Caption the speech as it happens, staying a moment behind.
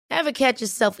Ever catch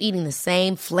yourself eating the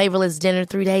same flavorless dinner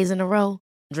 3 days in a row?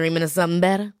 Dreaming of something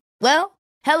better? Well,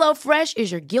 HelloFresh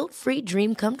is your guilt-free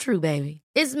dream come true, baby.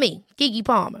 It's me, Keke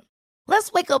Palmer.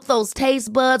 Let's wake up those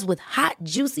taste buds with hot,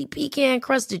 juicy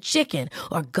pecan-crusted chicken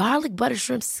or garlic butter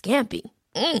shrimp scampi.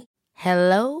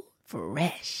 Hello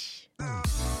Fresh.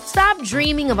 Stop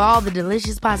dreaming of all the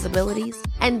delicious possibilities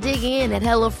and dig in at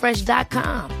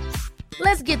HelloFresh.com.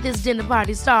 Let's get this dinner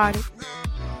party started.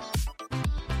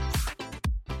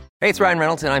 Hey, it's Ryan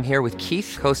Reynolds, and I'm here with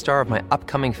Keith, co-star of my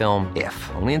upcoming film,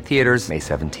 If, only in theaters May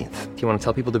 17th. Do you want to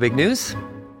tell people the big news?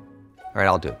 All right,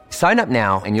 I'll do it. Sign up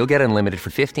now and you'll get unlimited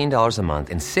for $15 a month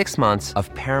and 6 months of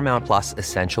Paramount Plus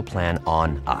Essential Plan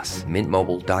on us.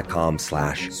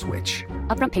 MintMobile.com/switch.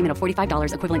 Upfront payment of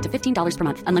 $45 equivalent to $15 per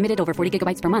month. Unlimited over 40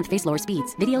 gigabytes per month. Face lower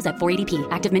speeds. Videos at 480p.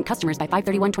 Active Mint customers by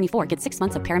 531.24 get 6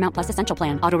 months of Paramount Plus Essential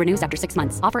Plan. Auto renews after 6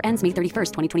 months. Offer ends May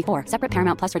 31st, 2024. Separate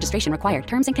Paramount Plus registration required.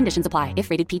 Terms and conditions apply if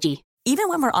rated PG. Even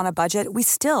when we're on a budget, we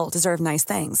still deserve nice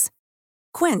things.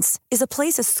 Quince is a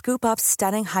place to scoop up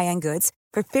stunning high-end goods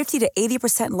for 50 to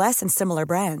 80% less than similar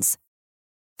brands.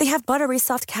 They have buttery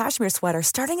soft cashmere sweaters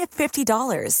starting at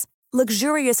 $50,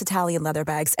 luxurious Italian leather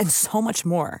bags, and so much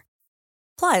more.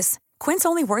 Plus, Quince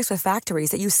only works with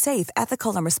factories that use safe,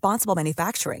 ethical, and responsible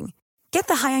manufacturing. Get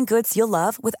the high-end goods you'll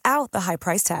love without the high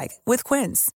price tag with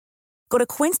Quince. Go to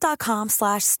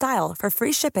quince.com/style for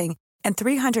free shipping and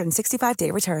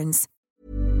 365-day returns.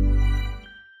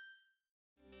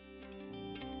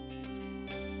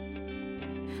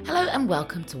 Hello and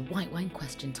welcome to White Wine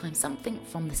Question Time, something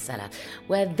from the cellar,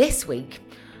 where this week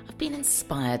I've been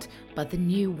inspired by the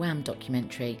new Wham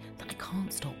documentary that I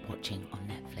can't stop watching on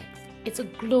Netflix. It's a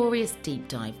glorious deep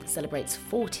dive that celebrates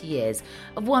 40 years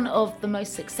of one of the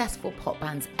most successful pop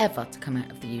bands ever to come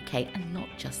out of the UK, and not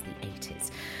just the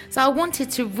 80s. So I wanted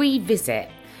to revisit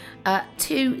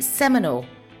two seminal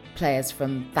players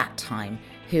from that time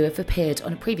who have appeared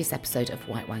on a previous episode of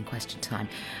White Wine Question Time.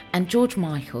 And George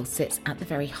Michael sits at the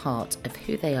very heart of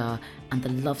who they are and the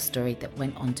love story that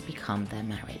went on to become their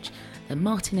marriage. They're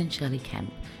Martin and Shirlie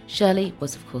Kemp. Shirlie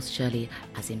was, of course, Shirlie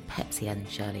as in Pepsi and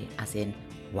Shirlie as in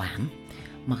Wham.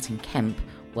 Martin Kemp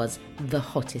was the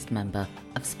hottest member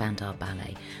of Spandau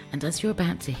Ballet. And as you're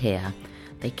about to hear,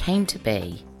 they came to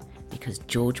be because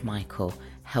George Michael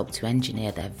helped to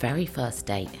engineer their very first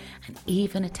date and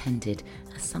even attended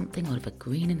as something out of a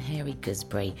green and hairy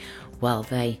gooseberry while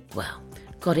they,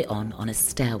 got it on a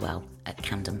stairwell at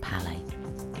Camden Palais.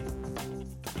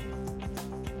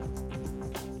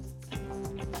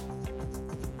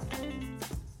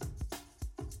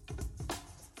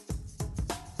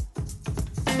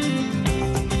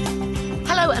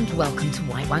 Hello and welcome to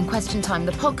White Wine Question Time,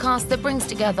 the podcast that brings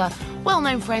together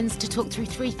well-known friends to talk through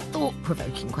three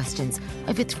thought-provoking questions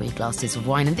over 3 glasses of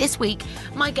wine. And this week,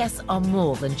 my guests are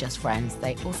more than just friends.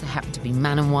 They also happen to be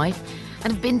man and wife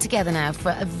and have been together now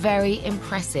for a very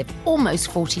impressive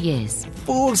almost 40 years.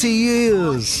 40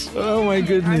 years! Oh my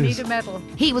goodness. I need a medal.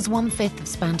 He was 1/5 of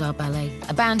Spandau Ballet,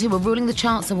 a band who were ruling the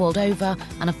charts the world over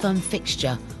and a firm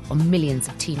fixture on millions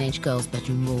of teenage girls'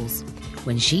 bedroom walls.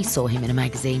 When she saw him in a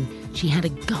magazine, she had a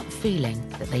gut feeling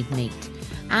that they'd meet.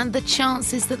 And the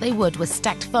chances that they would were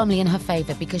stacked firmly in her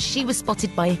favour because she was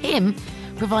spotted by him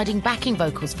providing backing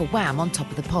vocals for Wham on Top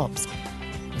of the Pops.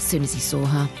 As soon as he saw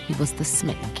her, he was the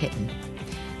smitten kitten.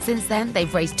 Since then,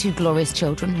 they've raised 2 glorious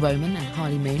children, Roman and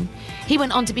Harley Moon. He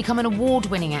went on to become an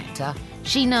award-winning actor.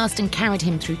 She nursed and carried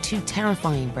him through 2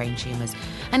 terrifying brain tumours.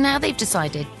 And now they've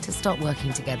decided to start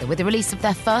working together with the release of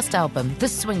their first album, The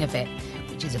Swing of It,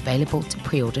 which is available to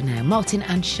pre-order now. Martin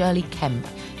and Shirlie Kemp,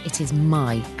 it is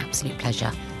my absolute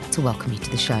pleasure to welcome you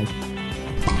to the show.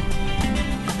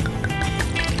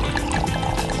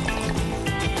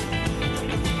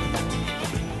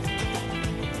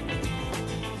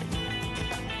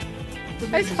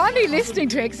 It's funny listening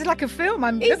to it because it's like a film.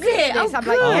 I'm looking at this. I'm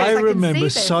like, Oh, yes, I I can remember see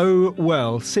this. so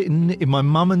well sitting in my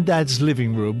mum and dad's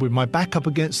living room with my back up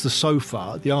against the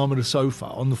sofa, the arm of the sofa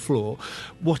on the floor,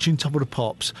 watching Top of the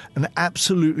Pops and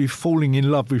absolutely falling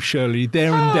in love with Shirley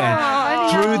there and then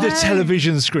through the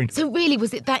television screen. So really,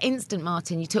 was it that instant,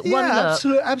 Martin? You took one look?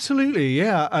 Absolutely,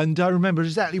 yeah. And I remember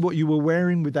exactly what you were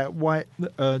wearing with that white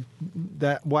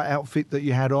outfit that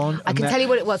you had on. I can tell you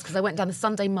what it was because I went down the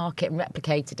Sunday market and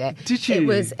replicated it. Did you? It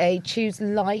was a Choose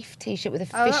Life t-shirt with a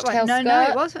Oh, that fishtail one. skirt. No,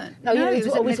 it wasn't. No, it you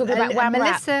was always talking about Wham Rap.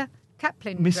 Melissa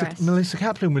Kaplan dress. Melissa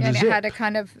Kaplan with and the it zip. had a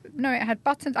kind of, it had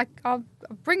buttons. I'll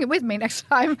bring it with me next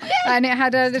time. And it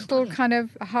had a little kind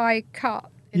of high cut.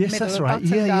 Yes, middle that's of right.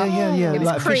 buttoned Yeah, up. yeah. It was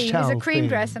like a cream. fish It was a towel cream thing.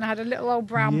 dress and I had a little old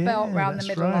brown belt round the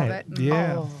that's middle right. of it.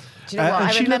 Yeah. Do you know what?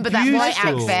 I remember that white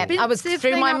outfit. I was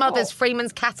through my mother's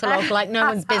Freeman's catalogue like no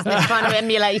one's business trying to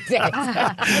emulate it. Well,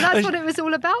 that's what it was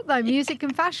all about, though. Music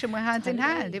and fashion were hand in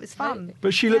hand. It was fun.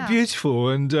 But she looked beautiful,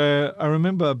 and I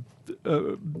remember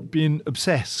being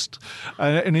obsessed.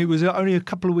 And it was only a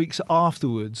couple of weeks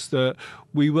afterwards that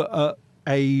we were at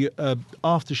a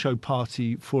after show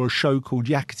party for a show called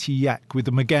Yakety Yak with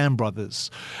the McGann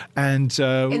brothers, and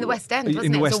in the West End,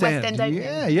 wasn't it? It was a West End opening.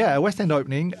 Yeah, a West End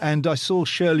opening, and I saw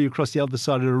Shirlie across the other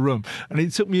side of the room, and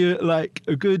it took me like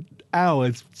a good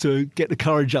hour to get the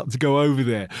courage up to go over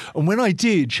there. And when I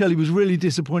did, Shirlie was really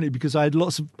disappointed because I had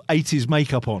lots of 80s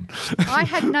makeup on. I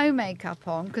had no makeup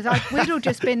on because we'd all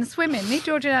just been swimming. Me,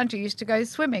 George and Andrew used to go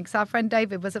swimming because our friend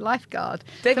David was a lifeguard.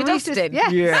 David Austin?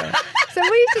 Yeah. So we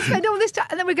used to spend all this time,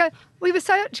 and then we were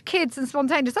such kids and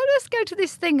spontaneous. Oh, let's go to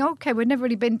this thing. Okay, we'd never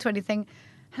really been to anything.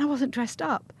 And I wasn't dressed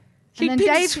up. And then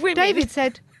David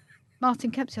said,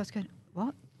 Martin Kemp's here. I was going,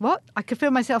 what? I could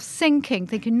feel myself sinking,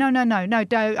 thinking, no, I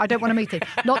don't want to meet him.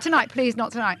 Not tonight, please,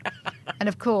 not tonight. And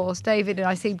of course,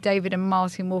 I see David and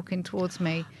Martin walking towards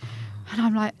me. And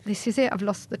I'm like, this is it. I've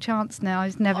lost the chance now.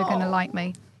 He's never going to like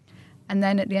me. And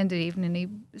then at the end of the evening, he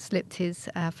slipped his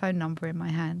phone number in my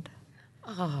hand.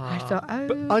 I thought,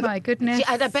 my goodness.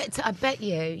 I bet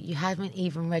you haven't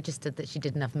even registered that she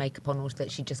didn't have makeup on or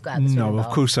that she just got out of the swimming No, bath.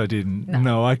 of course I didn't.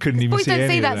 No, I couldn't even Boys see don't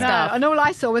any see of that stuff. No, and all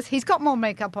I saw was he's got more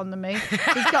makeup on than me.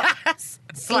 He's got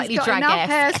Slightly he's got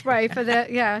drag-esque. enough hairspray for the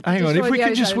Hang on, if we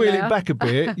could just wheel there. it back a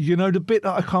bit, the bit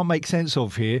that I can't make sense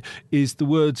of here is the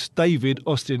words David,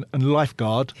 Austin, and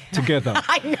lifeguard together.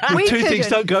 I know. We The two things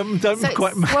couldn't. don't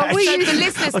quite match. Well, we used the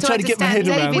listeners I'm to trying to get my head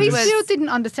understand around David We this. still didn't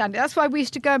understand it. That's why we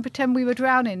used to go and pretend we were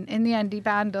drowning. In the end, he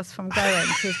banned us from going.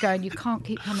 He was going, you can't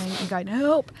keep coming, and going,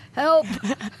 help.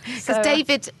 Because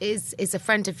David is a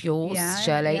friend of yours,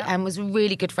 Shirley, and was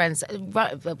really good friends,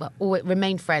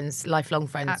 remained friends, lifelong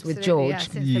friends Absolutely, with George. Yeah,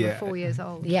 since they were 4 years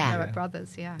old. Yeah. They were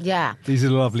brothers, yeah. Yeah. These are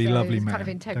lovely, So lovely he was men. kind of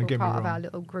Don't integral get me part of wrong. our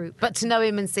little group. But to know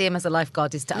him and see him as a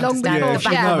lifeguard is to Long understand before, the if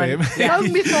you know background. him.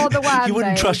 Long before the wham You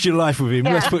wouldn't days. trust your life with him,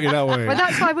 let's put it that way. Well,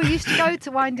 that's why we used to go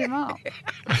to wind him up.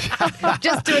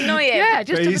 Just to annoy him. Yeah,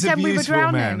 just But to he's a pretend we were beautiful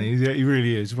drowning. man. He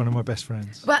really is one of my best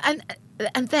friends. Well,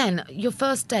 and then your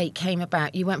first date came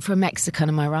about. You went for a Mexican,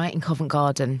 am I right, in Covent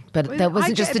Garden? But there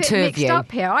wasn't just the two of you. I get a bit mixed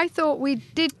up here. I thought we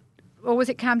did, or was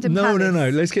it Camden No, Palace? no.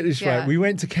 Let's get this Yeah. right. We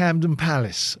went to Camden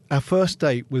Palace. Our first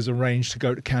date was arranged to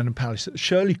go to Camden Palace.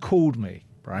 Shirlie called me,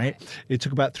 right? It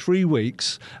took about 3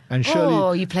 weeks. And Shirlie...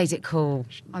 Oh, you played it cool.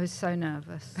 I was so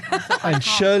nervous. And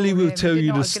Shirley will tell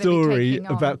you the the story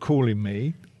about calling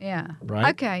me. Yeah.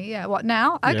 Right? Okay, yeah. What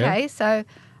now? Okay, so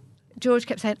George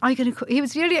kept saying, are you going to call? He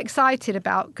was really excited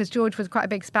because George was quite a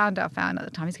big Spandau fan at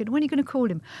the time. He's going, when are you going to call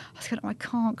him? I was going, I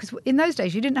can't. Because in those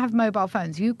days, you didn't have mobile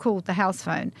phones. You called the house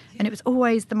phone, and it was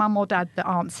always the mum or dad that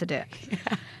answered it.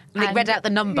 And it read out the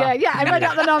number. Yeah, I read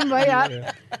out the number,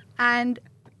 yeah. And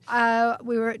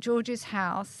we were at George's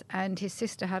house, and his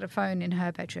sister had a phone in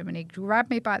her bedroom, and he grabbed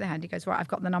me by the hand. He goes, right, I've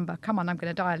got the number. Come on, I'm going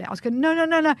to dial it. I was going, no. You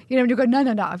know, and you go, no,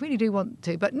 I really do want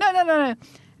to, but no.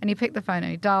 And he picked the phone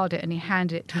and he dialed it and he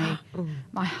handed it to me.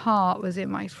 My heart was in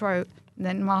my throat. And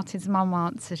then Martin's mum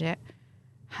answered it.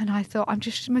 And I thought,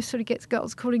 most sort of gets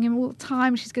girls calling him all the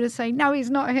time. She's going to say, no,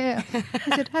 he's not here.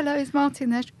 I said, hello, is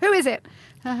Martin there? Who is it?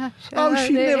 Oh,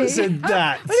 she never said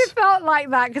that. But it felt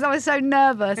like that because I was so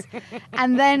nervous.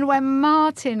 And then when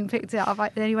Martin picked it up,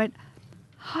 then he went,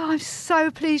 oh, I'm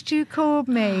so pleased you called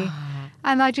me.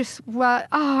 And I just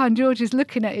and George is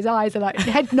looking at his eyes and like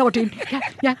head nodding.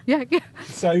 Yeah.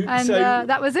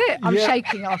 That was it. I'm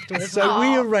shaking afterwards. So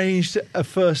we arranged a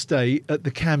first date at the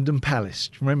Camden Palace.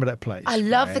 Do you remember that place? I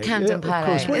love the Camden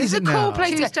Palace. Of course. What is It's it a cool now?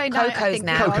 place. Tuesday night, I Coco's think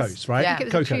now. it was. Coco's, right? Yeah. I think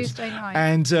it was a Coco's. Tuesday night.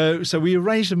 And so we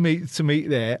arranged to meet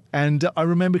there. And I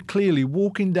remember clearly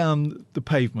walking down the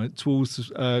pavement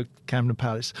towards Camden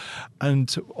Palace,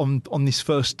 and on this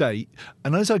first date.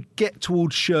 And as I get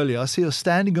towards Shirlie, I see her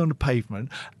standing on the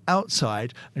pavement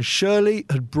outside, and Shirlie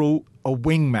had brought a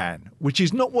wingman, which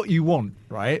is not what you want,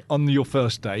 right? On your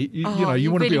first date, you want to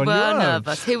really be on were your own.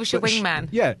 nervous. Who was your But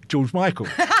wingman? George Michael.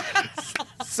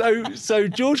 So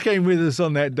George came with us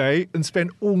on that day and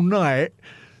spent all night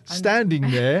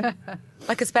standing there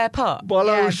Like a spare part.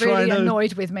 while I was really trying to.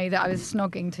 annoyed with me that I was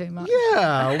snogging too much.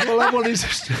 Yeah, well, I wanted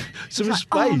some Like, space.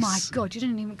 oh my God, you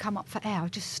didn't even come up for air. I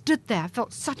just stood there. I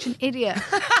felt such an idiot.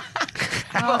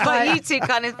 But you two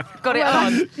kind of got it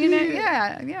on. You know,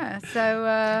 yeah.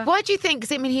 So, Why do you think,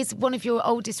 because I mean, he's one of your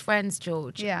oldest friends,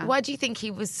 George. Yeah. Why do you think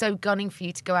he was so gunning for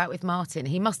you to go out with Martin?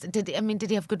 Did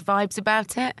he have good vibes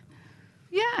about it?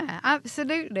 yeah,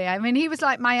 absolutely. I mean, he was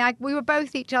like we were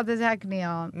both each other's agony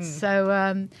aunts.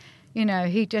 So You know,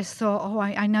 he just thought,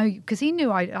 I know, because he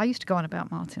knew I used to go on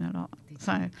about Martin a lot.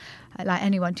 So, like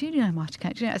anyone, do you know Martin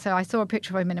Kemp? Do you know? So I saw a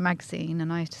picture of him in a magazine,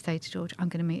 and I used to say to George, I'm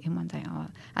going to meet him one day.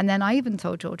 And then I even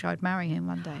told George I'd marry him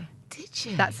one day. Did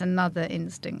you? That's another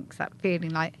instinct, that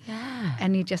feeling like, yeah.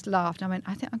 And he just laughed. I went,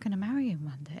 I think I'm going to marry him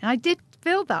one day. And I did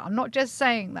feel that. I'm not just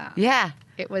saying that. Yeah.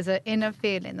 It was an inner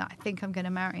feeling that I think I'm going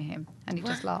to marry him. And he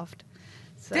just laughed.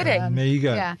 So, did he? There you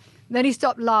go. Yeah. Then he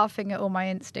stopped laughing at all my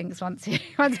instincts once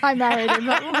I married him.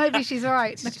 Like, well, maybe she's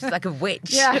right. She's just like a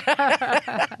witch.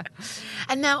 Yeah.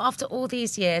 And now, after all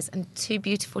these years and 2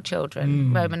 beautiful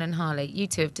children, Roman and Harley, you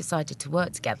two have decided to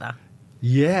work together.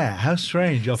 Yeah, how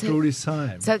strange after all this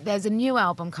time. So there's a new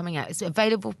album coming out. It's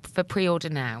available for pre-order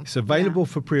now. It's available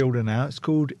for pre-order now. It's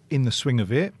called In the Swing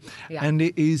of It. Yeah. And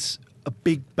it is a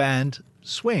big band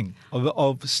swing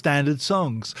of standard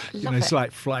songs. Love It's it.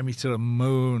 like Fly Me to the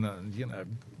Moon and,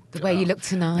 The Way You Look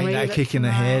Tonight. That Look Kick in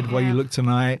the Head, Tonight, Way You yeah. Look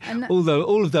Tonight, And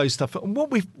all of those stuff. And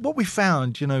what we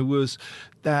found, was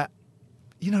that,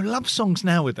 love songs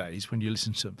nowadays, when you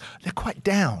listen to them, they're quite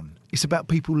down. It's about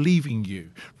people leaving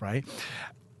you, right?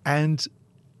 And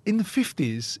in the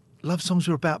 50s, love songs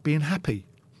were about being happy.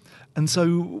 And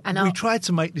so we tried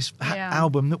to make this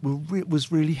album that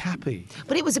was really happy.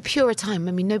 But it was a purer time.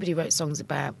 I mean, nobody wrote songs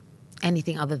about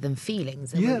anything other than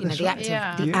feelings. Yeah, the that's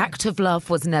right. act of love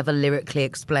was never lyrically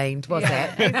explained, was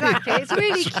it? Exactly. It's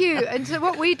really cute. And so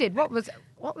what we did, what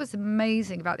was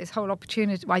amazing about this whole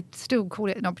opportunity, I still call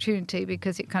it an opportunity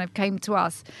because it kind of came to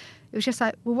us. It was just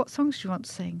like, well, what songs do you want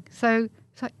to sing? So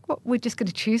it's like, we're just going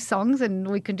to choose songs and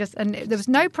we can and there was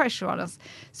no pressure on us.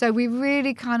 So we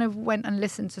really kind of went and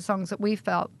listened to songs that we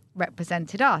felt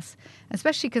represented us,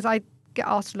 especially because I get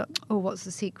asked a lot, what's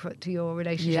the secret to your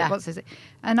relationship? Yeah. What's this?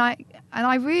 And I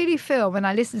really feel when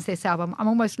I listen to this album, I'm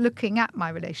almost looking at my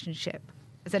relationship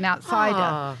as an outsider.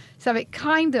 Ah. So it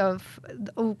kind of,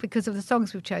 all because of the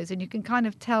songs we've chosen, you can kind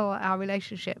of tell our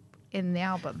relationship in the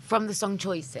album. From the song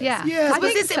choices. Yeah. Yeah. I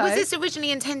Was think so. this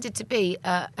originally intended to be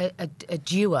a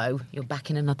duo? You're back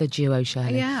in another duo,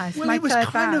 Shirley. Yeah, it's Well, my it was third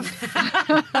kind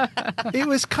band. It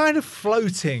was kind of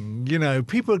floating,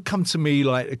 People had come to me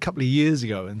like a couple of years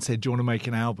ago and said, do you want to make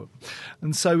an album?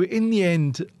 And so in the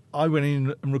end, I went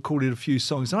in and recorded a few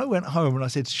songs. And I went home and I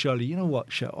said to Shirley, you know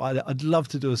what, Shirley, I'd love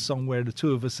to do a song where the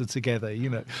two of us are together,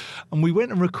 And we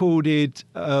went and recorded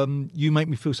You Make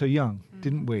Me Feel So Young,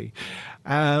 didn't we?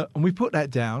 And we put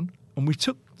that down and we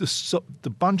took the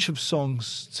bunch of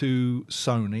songs to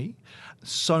Sony.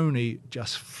 Sony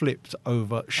just flipped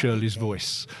over Shirley's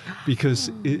voice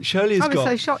because Shirley has I was got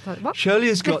so shocked. Like, what? Shirley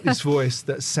has got this voice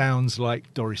that sounds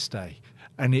like Doris Day.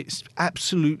 And it's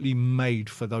absolutely made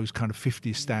for those kind of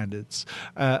 50s standards.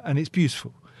 And it's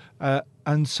beautiful.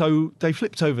 And so they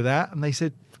flipped over that and they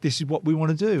said, this is what we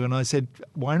want to do. And I said,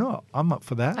 why not? I'm up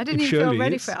for that. I didn't if even feel Shirley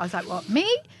ready is. for it. I was like, what, me?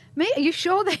 Me? Are you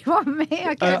sure they want me?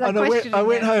 I And I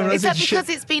went home and I Is said, that because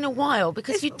it's been a while?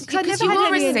 Because you I never you had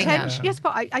are a any singer. intention. Yes,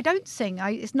 but I don't sing.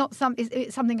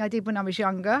 It's something I did when I was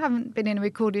younger. I haven't been in a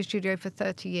recording studio for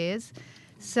 30 years.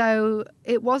 So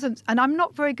it wasn't, and I'm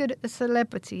not very good at the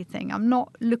celebrity thing. I'm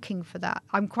not looking for that.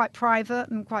 I'm quite private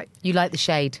and quite. You like the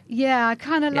shade. Yeah, I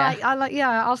kind of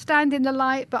Yeah. I'll stand in the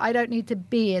light, but I don't need to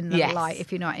be in the Yes. light,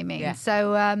 if you know what I mean. Yeah.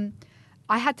 So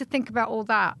I had to think about all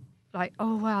that. Like,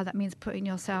 oh, wow, that means putting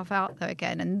yourself out there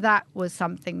again. And that was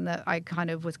something that I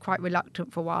kind of was quite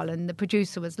reluctant for a while. And the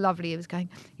producer was lovely. He was going,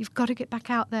 you've got to get back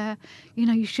out there.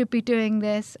 You should be doing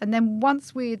this. And then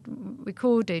once we had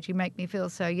recorded You Make Me Feel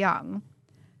So Young,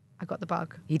 I got the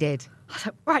bug. You did. I was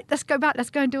like, right, let's go back. Let's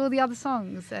go and do all the other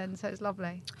songs. And so it's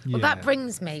lovely. Well, that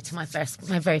brings me to my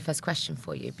very first question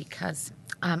for you, because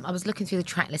I was looking through the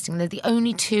track listing. They're the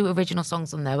only 2 original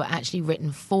songs on there were actually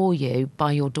written for you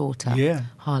by your daughter,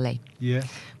 Harley. Yeah.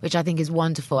 Which I think is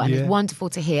wonderful. And Yeah. it's wonderful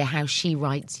to hear how she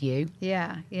writes you.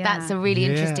 Yeah. That's a really Yeah.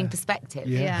 interesting perspective.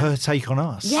 Yeah. Her take on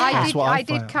us. Yeah. That's what I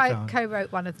did found.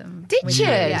 co-wrote one of them. Did with you?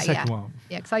 her. Yeah, Yeah, the second one.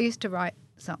 Yeah, because I used to write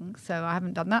songs, so I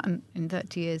haven't done that in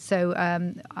 30 years. So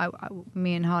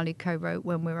me and Harley co-wrote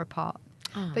when we were apart.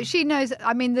 Oh. But she knows,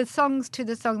 I mean, the song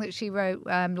that she wrote,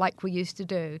 Like We Used to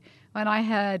Do, when I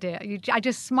heard it, I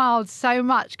just smiled so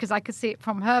much because I could see it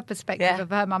from her perspective of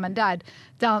her mum and dad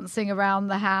dancing around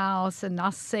the house and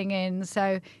us singing.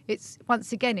 So it's,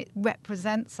 once again, it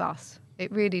represents us.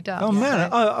 It really does. Oh man!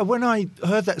 When I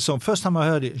heard that song, first time I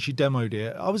heard it and she demoed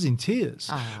it, I was in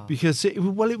tears because it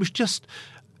was just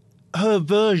her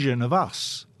version of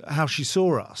us, how she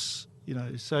saw us.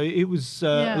 So it was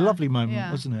a lovely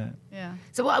moment, wasn't it? Yeah.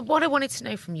 So what I wanted to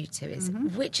know from you two is,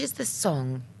 which is the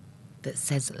song that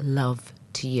says love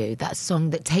to you, that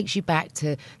song that takes you back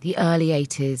to the early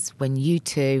 80s when you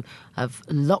two have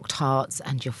locked hearts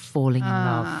and you're falling in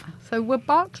love? So we're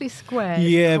Berkeley Square.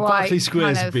 Yeah, Berkeley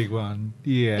Square is a big one.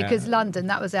 Yeah. Because London,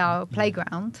 that was our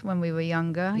playground when we were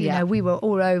younger. You Yeah. know, we were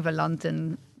all over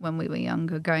London when we were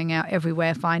younger, going out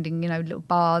everywhere, finding, little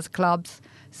bars, clubs.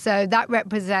 So that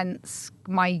represents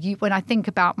my youth. When I think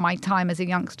about my time as a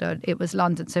youngster, it was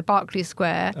London. So Berkeley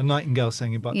Square. A Nightingale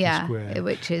Sang in Berkeley Square.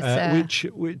 Which is...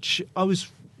 which I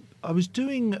was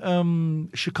doing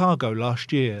Chicago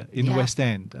last year in the West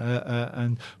End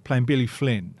and playing Billy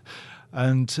Flynn.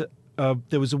 And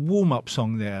there was a warm-up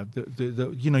song there.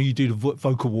 You do the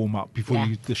vocal warm-up before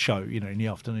the show, in the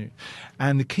afternoon.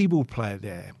 And the keyboard player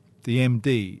there, the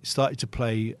MD, started to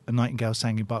play A Nightingale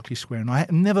Sang in Berkeley Square, and I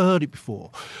had never heard it before.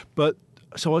 But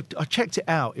so I checked it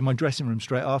out in my dressing room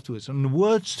straight afterwards, and the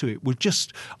words to it were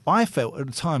just, I felt at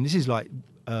the time, this is like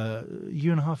a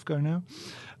year and a half ago now,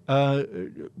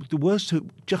 the words to it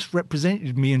just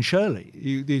represented me and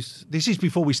Shirlie. This is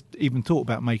before we even thought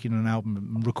about making an album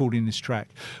and recording this track.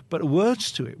 But the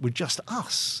words to it were just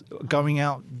us going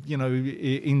out,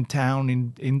 in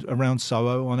town, in around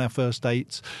Soho on our first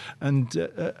dates. And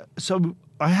so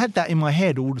I had that in my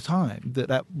head all the time,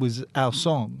 that was our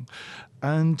song.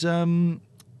 And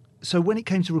so when it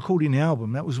came to recording the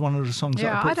album, that was one of the songs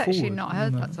that I put forward. I'd actually not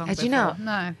heard that song Had before. you not?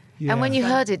 No. Yeah. And when you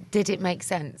heard it, did it make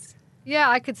sense?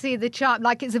 Yeah, I could see the charm.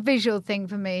 Like, it's a visual thing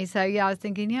for me. So I was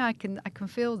thinking, I can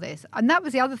feel this. And that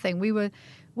was the other thing.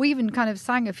 We even kind of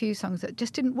sang a few songs that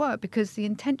just didn't work because the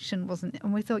intention wasn't.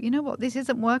 And we thought, you know what, this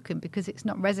isn't working because it's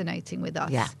not resonating with us.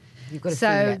 Yeah, you've got to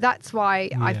feel it. That's why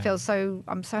I feel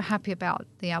I'm so happy about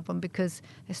the album, because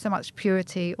there's so much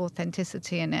purity,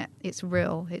 authenticity in it. It's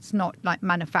real. It's not like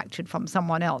manufactured from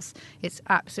someone else. It's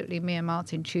absolutely me and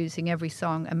Martin choosing every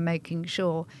song and making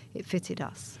sure it fitted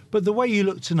us. But The Way You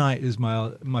Look Tonight is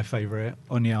my favourite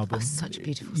on the album. Oh, such a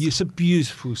beautiful song. It's a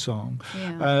beautiful song.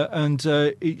 Yeah. And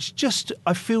it's just,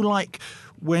 I feel like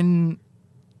when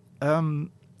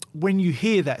you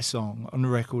hear that song on the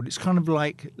record, it's kind of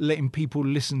like letting people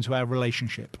listen to our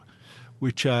relationship,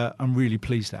 which I'm really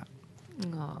pleased at.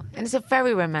 Oh, and it's a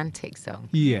very romantic song.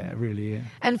 Yeah, really, yeah.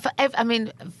 And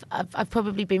I've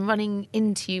probably been running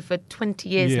into you for 20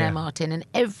 years now, Martin, and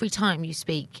every time you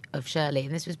speak of Shirlie,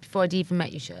 and this was before I'd even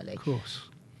met you, Shirlie. Of course.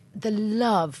 The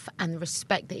love and the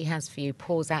respect that he has for you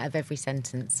pours out of every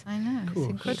sentence. I know,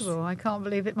 it's incredible. I can't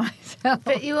believe it myself.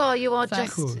 But you are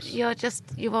Thanks. you are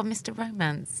Mr.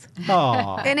 Romance.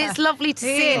 Aww. And it's lovely to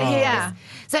see it here. Yeah.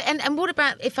 So, and what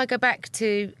about if I go back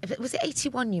to, was it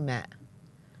 81 you met?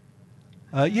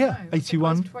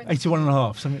 81 and a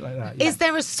half, something like that. Yeah. Is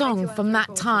there a song from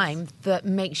that time that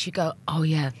makes you go, oh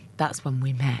yeah, that's when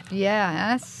we met?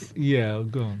 Yes. Yeah,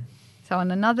 go on. So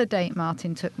on another date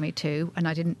Martin took me to, and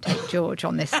I didn't take George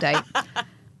on this date,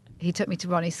 he took me to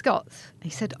Ronnie Scott's. He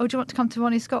said, oh, do you want to come to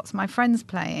Ronnie Scott's? My friend's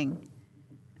playing.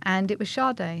 And it was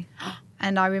Sade.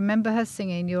 And I remember her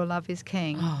singing Your Love is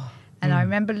King. And I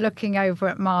remember looking over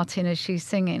at Martin as she's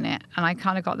singing it, and I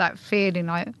kind of got that feeling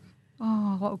like,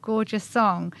 oh, what a gorgeous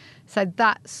song. So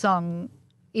that song,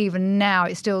 even now,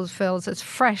 it still feels as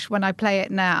fresh when I play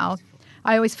it now.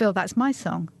 I always feel that's my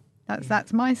song.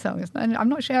 That's my song. I'm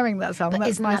not sharing that song. But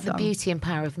that's isn't my that song. the beauty and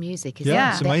power of music?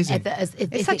 Yeah, it's amazing.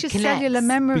 It's such a cellular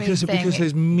memory because thing.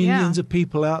 there's millions of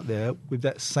people out there with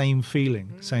that same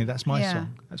feeling, saying that's my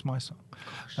song, that's my song.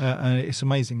 And it's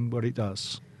amazing what it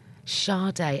does.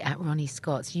 Sade at Ronnie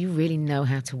Scott's, you really know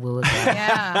how to woo a girl.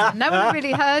 Yeah, no one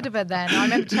really heard of her then. I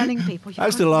remember telling people. That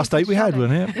was the last date we had,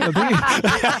 wasn't it? And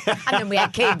then we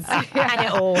had kids, and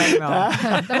it all went wrong.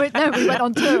 we went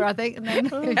on tour, I think. And then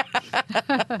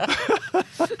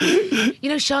You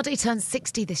know, Sade turns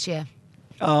 60 this year.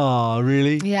 Oh,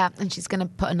 really? Yeah, and she's going to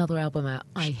put another album out,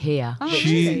 I hear,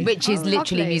 which is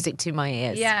literally lovely. music to my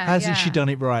ears. Yeah, Hasn't she done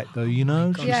it right, though? You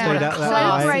know? She's Yeah, stayed out so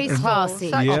that way. graceful,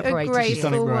 classy. such Yeah. a She's done it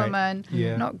graceful right. woman,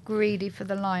 Yeah. not greedy for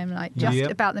the limelight,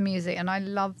 just about the music, and I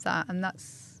love that, and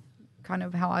that's kind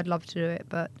of how I'd love to do it,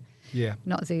 but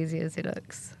not as easy as it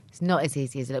looks. It's not as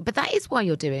easy as it looks, but that is why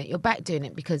you're doing it. You're back doing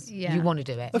it because you want to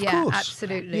do it. Of course.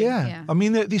 Absolutely. Yeah. I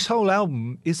mean, this whole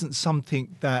album isn't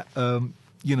something that,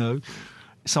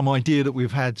 some idea that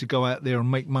we've had to go out there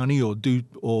and make money or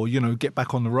get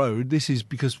back on the road. This is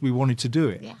because we wanted to do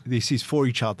it. Yeah. This is for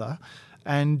each other.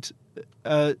 And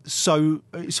so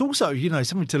it's also,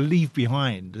 something to leave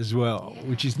behind as well,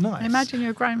 which is nice. And imagine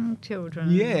your grandchildren.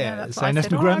 Yeah, what I that's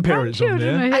said. my grandparents on grandchildren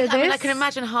there. will hear I mean, I this. can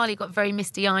imagine Harley got very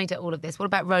misty-eyed at all of this. What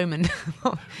about Roman?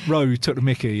 Ro took the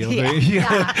mickey. He was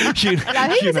actually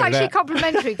that.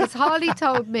 complimentary because Harley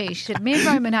told me, she said, me and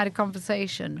Roman had a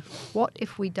conversation. What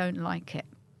if we don't like it?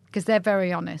 because they're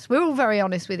very honest. We're all very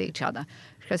honest with each other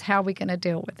because how are we going to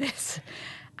deal with this?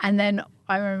 And then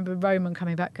I remember Roman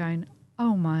coming back going,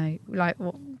 oh my, like,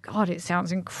 well, God, it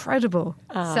sounds incredible.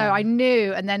 So I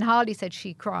knew, and then Harley said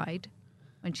she cried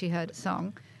when she heard a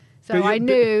song. So I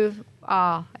knew, if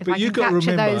I can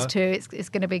capture those two, it's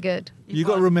going to be good. You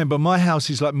got to remember, my house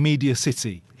is like Media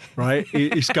City, right?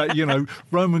 It's got,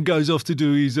 Roman goes off to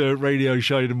do his radio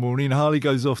show in the morning. Harley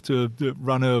goes off to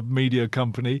run a media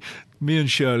company. Me and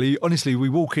Shirlie, honestly, we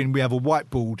walk in, we have a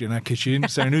whiteboard in our kitchen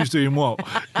saying who's doing what.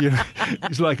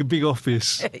 It's like a big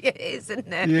office. It is,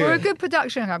 isn't it? Yeah. We're a good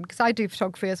production company because I do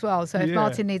photography as well. So if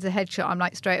Martin needs a headshot, I'm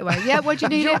like straight away, what do you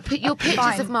need? Your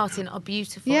pictures of Martin are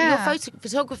beautiful. Yeah. Your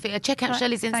photography, check out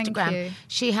Shirlie's Thank Instagram. you.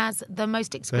 She has the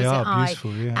most exquisite They are eye.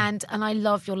 beautiful, yeah. And I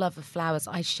love your love of flowers.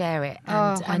 I share it.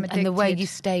 I'm And the way addicted. you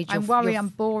stage I'm worried I'm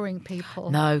boring people.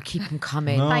 No, keep them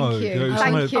coming. No, Thank you. there's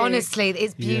Thank you. Honestly,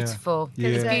 it's beautiful. Yeah.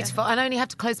 It's Yeah. beautiful. And I only have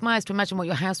to close my eyes to imagine what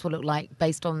your house will look like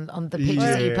based on the pictures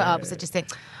that you put up. So just think,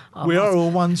 We are a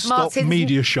one-stop Martin's-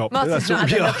 media shop. Martin's That's what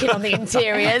not we are. looking on the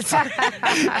interiors.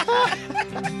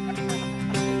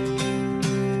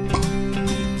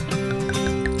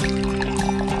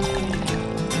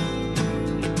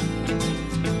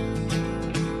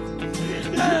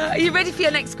 Are you ready for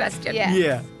your next question? Yeah.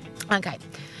 Yeah. Okay.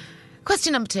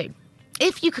 Question number 2.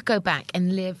 If you could go back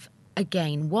and live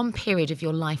again one period of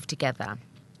your life together,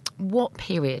 what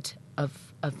period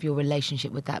of your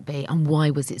relationship would that be, and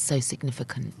why was it so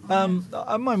significant?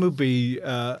 Mine would be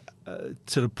to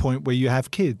the point where you have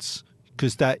kids,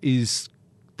 because that's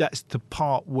the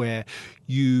part where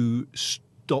you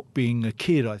stop being a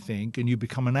kid, I think, and you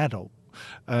become an adult,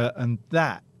 and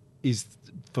that is,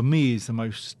 for me, is the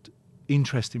most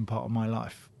interesting part of my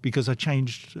life. Because I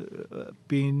changed I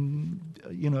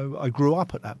grew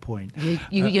up at that point.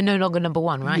 You're no longer number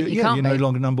one, right? You can't you're be. no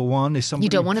longer number one. There's somebody, You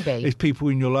don't wanna be. There's people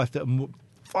in your life that are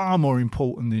far more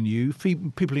important than you.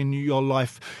 People in your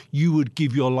life you would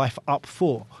give your life up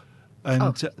for.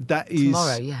 And that is...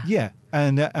 Tomorrow, yeah. Yeah,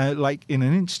 and like in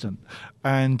an instant.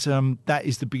 And that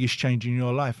is the biggest change in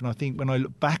your life. And I think when I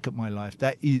look back at my life,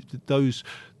 that is those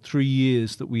 3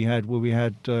 years that we had, where we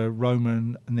had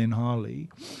Roman and then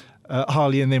Harley...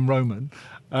 Harley and then Roman.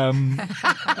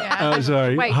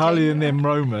 Sorry, Wait, Harley and then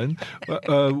Roman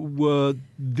were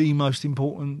the most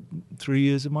important 3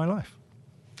 years of my life.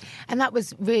 And that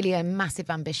was really a massive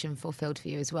ambition fulfilled for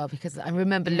you as well, because I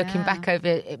remember looking back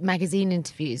over magazine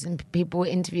interviews and people were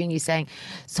interviewing you saying,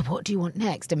 so what do you want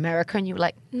next, America? And you were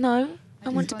like, no, I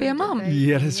want to be a mum.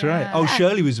 Yeah, that's right. Oh,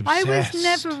 Shirley was obsessed. I was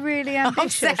never really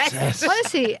ambitious.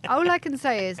 Honestly, all I can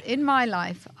say is, in my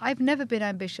life, I've never been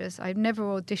ambitious. I've never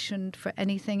auditioned for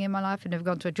anything in my life. I've never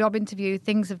gone to a job interview.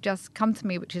 Things have just come to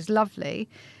me, which is lovely.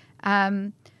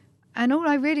 And all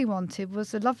I really wanted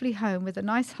was a lovely home with a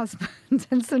nice husband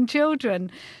and some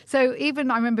children. So even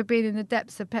I remember being in the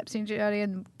depths of Pepsi and Shirlie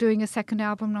and doing a second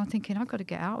album, and I'm thinking, I've got to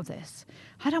get out of this.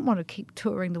 I don't want to keep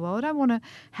touring the world. I want to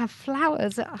have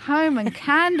flowers at home and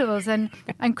candles and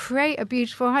create a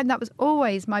beautiful home. That was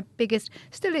always my biggest,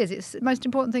 still is. It's the most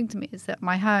important thing to me, is that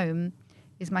my home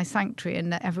is my sanctuary,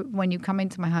 and that when you come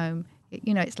into my home,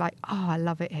 it's like, oh, I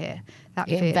love it here. That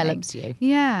It feeling envelops you.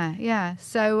 Yeah.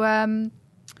 So,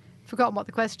 forgotten what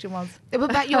the question was.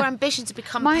 About your ambition to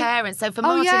become parents. So for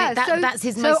Martin, that's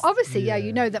his most... So obviously,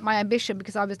 you know that my ambition,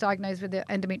 because I was diagnosed with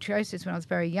endometriosis when I was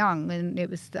very young, and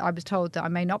I was told that I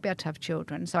may not be able to have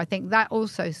children. So I think that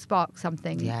also sparked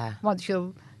something. Yeah. Once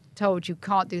you're told you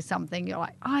can't do something, you're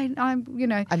like, I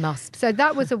must. So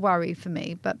that was a worry for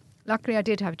me. But luckily I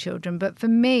did have children. But for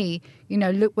me,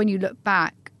 when you look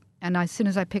back, and as soon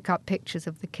as I pick up pictures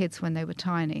of the kids when they were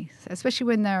tiny, especially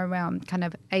when they're around kind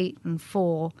of 8 and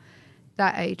 4,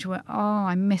 that age, where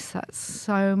I miss that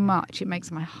so much. It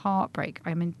makes my heart break.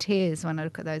 I'm in tears when I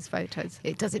look at those photos.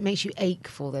 It makes you ache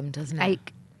for them, doesn't it?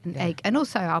 Ache. And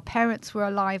also our parents were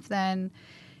alive then,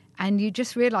 and you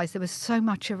just realise there was so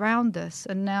much around us.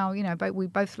 And now, we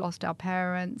both lost our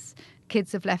parents,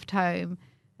 kids have left home,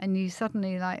 and you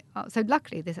suddenly so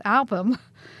luckily this album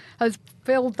has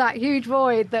filled that huge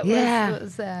void that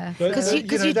was there. Because you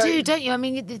do, don't you? I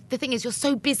mean, the thing is, you're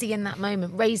so busy in that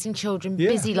moment, raising children,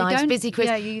 busy lives, busy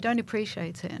Christmas. Yeah, you don't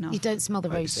appreciate it enough. You don't smell the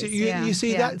roses. So you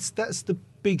see, that's the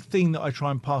big thing that I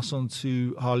try and pass on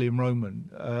to Harley and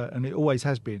Roman, and it always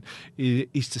has been,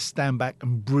 is to stand back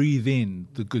and breathe in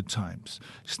the good times.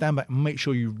 Stand back and make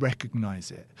sure you recognise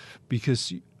it,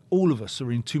 because all of us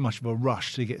are in too much of a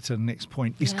rush to get to the next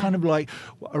point. It's kind of like,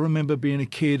 I remember being a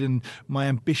kid and my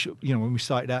ambition, when we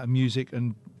started out in music,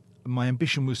 and my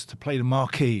ambition was to play the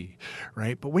marquee,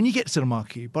 right? But when you get to the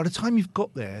marquee, by the time you've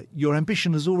got there, your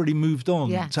ambition has already moved on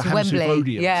to Hammersmith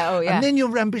Wembley. Odeon. And then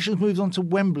your ambitions moved on to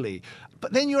Wembley.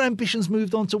 But then your ambitions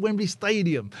moved on to Wembley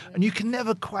Stadium, and you can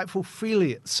never quite fulfill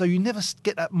it. So you never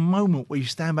get that moment where you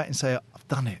stand back and say, I've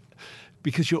done it.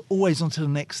 Because you're always on to the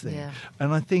next thing. Yeah.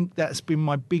 And I think that's been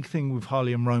my big thing with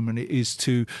Harley and Roman is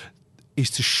to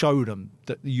show them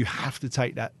that you have to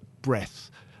take that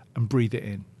breath and breathe it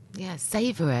in. Yeah,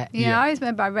 savour it. Yeah, I always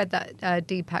remember I read that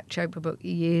Deepak Chopra book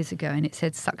years ago, and it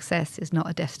said success is not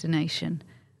a destination.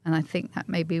 And I think that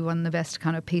may be one of the best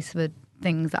kind of piece of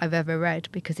things that I've ever read,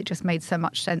 because it just made so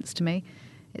much sense to me.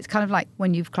 It's kind of like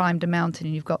when you've climbed a mountain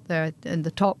and you've got there at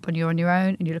the top and you're on your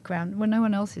own and you look around, well, no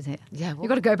one else is here. Yeah, you've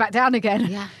got to go back down again.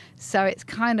 Yeah. So it's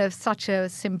kind of such a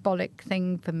symbolic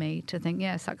thing for me to think,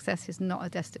 success is not a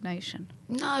destination.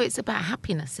 No, it's about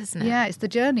happiness, isn't it? Yeah, it's the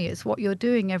journey. It's what you're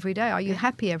doing every day. Are you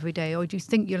happy every day, or do you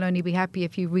think you'll only be happy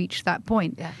if you reach that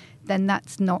point? Yeah. Then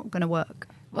that's not going to work.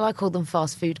 Well, I call them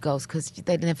fast food goals because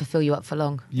they never fill you up for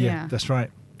long. Yeah. That's right.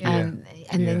 And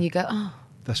then you go,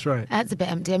 that's right. That's a bit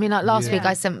empty. I mean, like last week,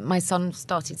 my son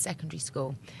started secondary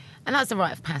school, and that's a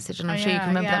rite of passage, and I'm sure you can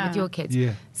remember that with your kids.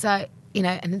 Yeah. So,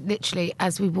 and literally,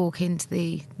 as we walk into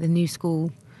the new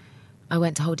school, I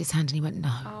went to hold his hand, and he went,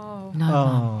 no,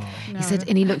 Mum. He said,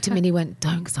 and he looked at me and he went,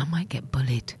 don't, because I might get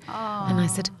bullied. And I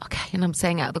said, okay. And I'm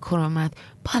saying out of the corner of my mouth,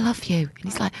 but I love you. And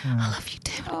he's like, I love you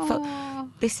too. And I thought,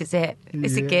 this is it.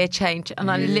 It's a gear change. And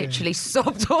I literally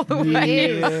sobbed all the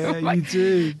way. Yeah, you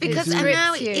do. Because and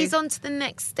now he's on to the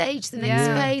next stage, the next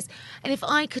phase. And if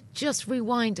I could just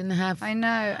rewind and have... I know.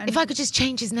 And if I could just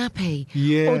change his nappy.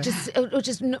 Or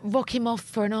just rock him off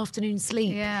for an afternoon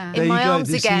sleep in my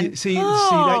arms again. See,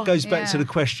 that goes back to the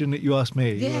question that you asked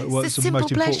me. Yeah, what's the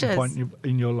most important point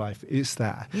in your life? It's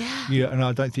that. Yeah. And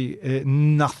I don't think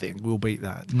nothing will beat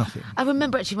that. Nothing. I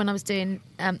remember actually when I was doing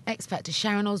X Factor,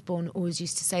 Sharon Osbourne always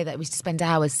used to say that we used to spend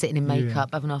hours sitting in makeup,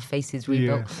 having our faces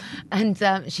rebuilt. And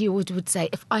she always would say,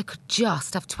 if I could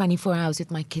just have 24 hours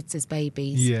with my kids as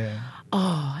babies. Yeah.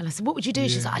 Oh, and I said, what would you do?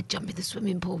 She's like, I'd jump in the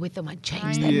swimming pool with them. I'd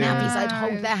change their nappies. I'd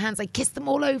hold their hands. I'd kiss them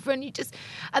all over. And you just,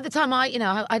 at the time, I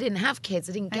didn't have kids.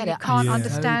 I didn't get it. You can't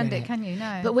understand it, can you?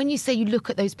 No. But when you say you look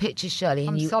at those pictures, Shirley,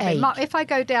 and you ache. If I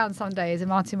go down some days and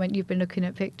Martin went, you've been looking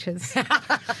at pictures.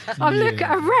 I'm looking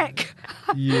at a wreck.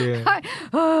 Yeah.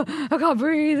 I can't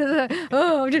breathe.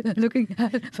 I'm just looking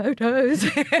at photos.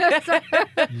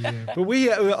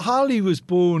 But Harley was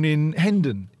born in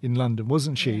Hendon in London,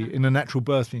 wasn't she? In a natural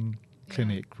birthing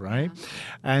clinic, right?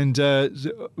 And I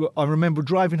remember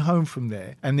driving home from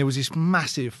there, and there was this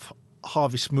massive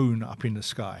harvest moon up in the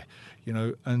sky,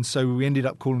 and so we ended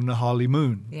up calling the Harley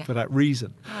Moon for that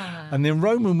reason. And then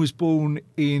Roman was born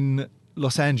in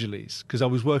Los Angeles because I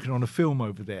was working on a film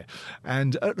over there,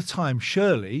 and at the time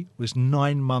Shirlie was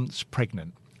 9 months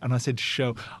pregnant. And I said to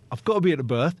Shirley, I've got to be at the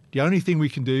birth. The only thing we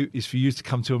can do is for you to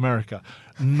come to America.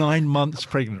 9 months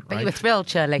pregnant, right? But you were thrilled,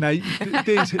 Shirley. Now,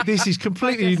 this is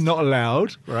completely not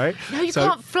allowed, right? No, you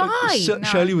can't fly.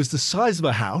 Shirley was the size of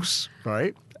a house,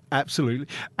 right? Absolutely.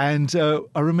 And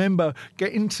I remember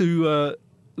getting to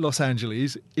Los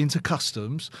Angeles, into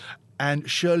customs, and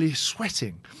Shirley is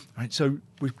sweating, right? So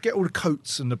we get all the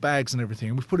coats and the bags and everything,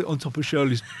 and we put it on top of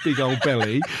Shirley's big old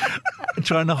belly,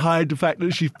 trying to hide the fact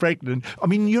that she's pregnant. I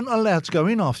mean, you're not allowed to go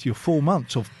in after you're 4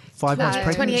 months or 5 months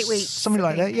pregnant. 28 weeks. Something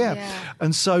like that, yeah.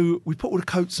 And so we put all the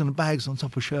coats and the bags on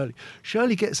top of Shirley.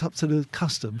 Shirley gets up to the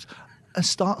customs and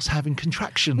starts having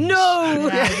contractions. No!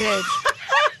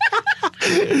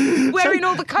 Wearing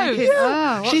all the coats.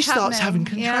 Yeah. She starts having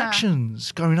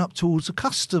contractions going up towards the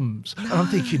customs. No. And I'm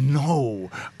thinking,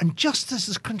 no. And just as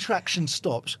the contraction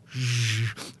stops,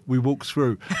 we walk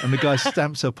through and the guy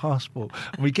stamps her passport.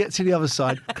 And we get to the other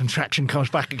side, contraction comes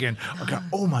back again. I go,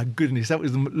 oh my goodness, that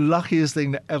was the luckiest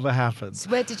thing that ever happened. So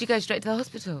where did you go? Straight to the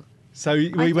hospital? So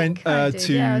we went to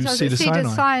Cedar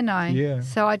Sinai. Yeah.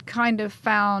 So I'd kind of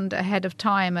found ahead of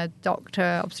time a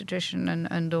doctor, obstetrician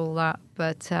and all that.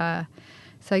 But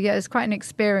it's quite an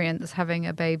experience having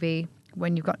a baby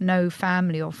when you've got no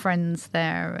family or friends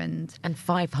there and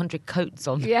 500 coats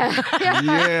on. Looking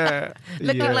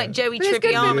like Joey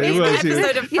Tribbiani in the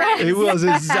episode of Friends. It was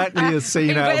exactly a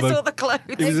scene out of all the clothes.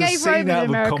 They gave Roman an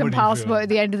American passport at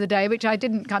the end of the day, which I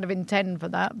didn't kind of intend for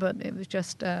that, but it was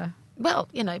just... Well,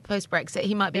 post-Brexit,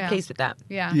 he might be pleased with that.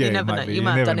 Yeah. You never know. You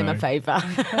might have done him a favour.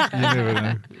 You never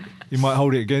know. You might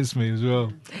hold it against me as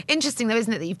well. Interesting, though,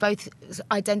 isn't it, that you've both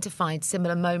identified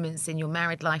similar moments in your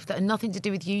married life that are nothing to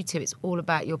do with you two. It's all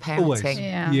about your parenting. Always.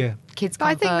 Yeah. Kids but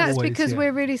I think that's Always, because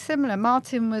we're really similar.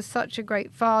 Martin was such a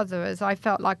great father, as I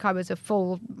felt like I was a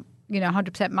full,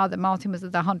 100% mother. Martin was the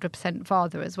 100%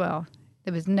 father as well.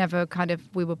 There was never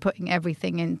we were putting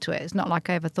everything into it. It's not like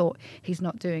I ever thought he's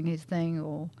not doing his thing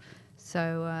or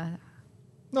so.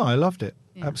 No, I loved it.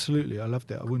 Yeah. Absolutely, I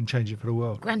loved it. I wouldn't change it for the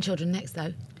world. Grandchildren next,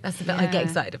 though. That's the bit I get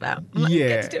excited about.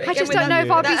 I just don't know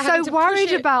if I'd be so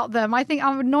worried about them. I think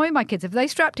I would annoy my kids. If they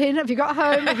strapped in, have you got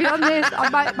home, have you done this?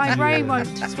 My brain won't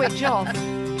switch off.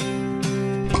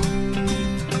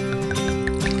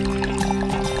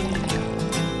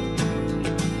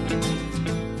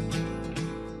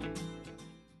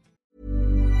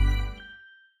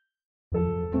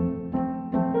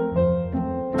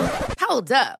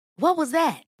 Hold up. What was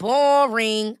that?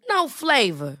 Boring. No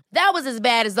flavor. That was as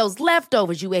bad as those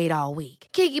leftovers you ate all week.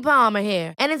 Keke Palmer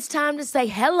here, and it's time to say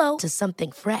hello to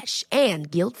something fresh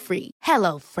and guilt-free.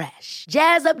 Hello Fresh.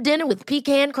 Jazz up dinner with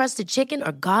pecan-crusted chicken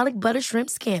or garlic butter shrimp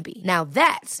scampi. Now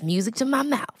that's music to my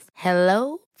mouth.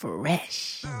 Hello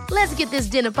Fresh. Let's get this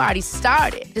dinner party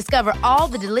started. Discover all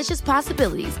the delicious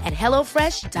possibilities at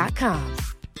hellofresh.com.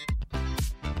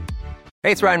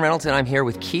 Hey, it's Ryan Reynolds, and I'm here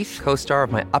with Keith, co-star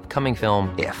of my upcoming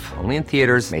film, If, only in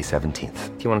theaters May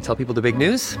 17th. Do you want to tell people the big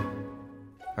news?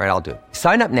 All right, I'll do it.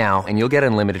 Sign up now and you'll get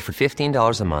unlimited for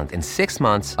 $15 a month and 6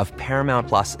 months of Paramount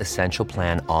Plus Essential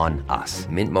Plan on us.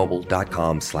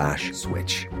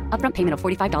 MintMobile.com/switch. Upfront payment of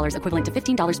 $45 equivalent to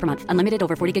 $15 per month. Unlimited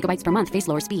over 40 gigabytes per month. Face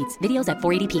lower speeds. Videos at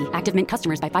 480p. Active Mint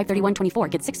customers by 531.24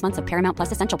 get 6 months of Paramount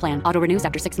Plus Essential Plan. Auto renews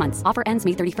after 6 months. Offer ends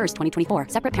May 31st, 2024.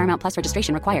 Separate Paramount Plus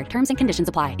registration required. Terms and conditions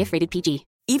apply if rated PG.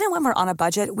 Even when we're on a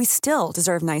budget, we still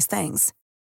deserve nice things.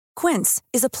 Quince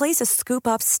is a place to scoop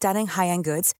up stunning high-end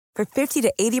goods for 50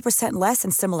 to 80% less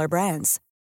than similar brands.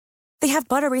 They have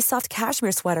buttery soft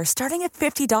cashmere sweaters starting at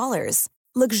 $50,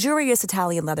 luxurious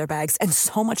Italian leather bags, and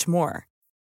so much more.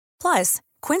 Plus,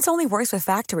 Quince only works with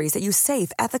factories that use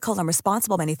safe, ethical, and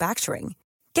responsible manufacturing.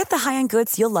 Get the high-end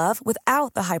goods you'll love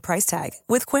without the high price tag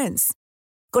with Quince.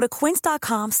 Go to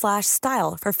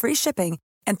quince.com/style for free shipping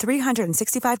and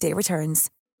 365-day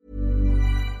returns.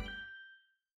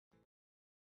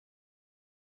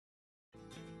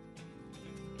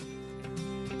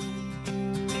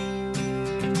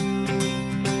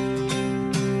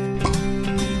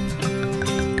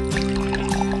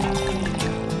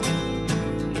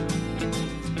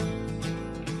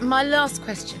 My last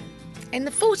question. In the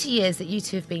 40 years that you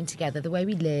two have been together, the way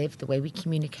we live, the way we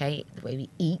communicate, the way we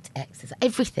eat, exercise,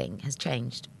 everything has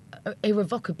changed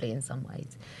irrevocably in some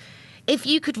ways. If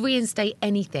you could reinstate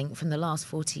anything from the last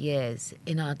 40 years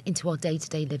into our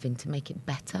day-to-day living to make it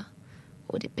better,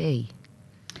 what would it be?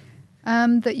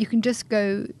 That you can just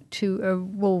go to a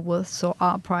Woolworths or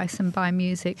Art Price and buy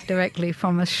music directly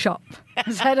from a shop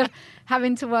instead of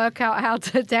having to work out how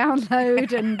to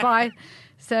download and buy.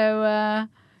 So,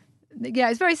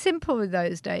 it's very simple with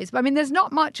those days. But I mean, there's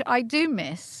not much I do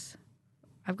miss,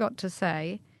 I've got to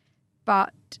say.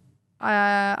 But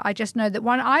I just know that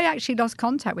I actually lost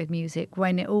contact with music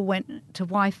when it all went to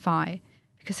Wi-Fi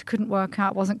because I couldn't work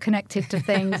out, wasn't connected to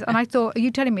things. And I thought, are you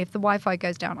telling me if the Wi-Fi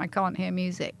goes down, I can't hear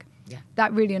music? Yeah.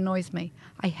 That really annoys me.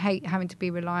 I hate having to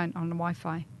be reliant on the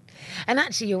Wi-Fi. And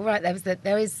actually, you're right.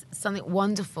 There is something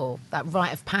wonderful, that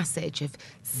rite of passage of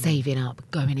saving up,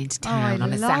 going into town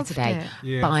on a Saturday,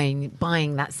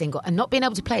 buying that single, and not being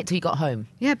able to play it till you got home.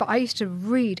 Yeah, but I used to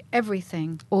read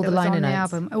everything, all the liner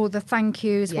notes, album, all the thank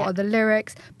yous, what are the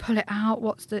lyrics, pull it out,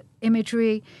 what's the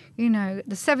imagery. You know,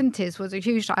 the 70s was a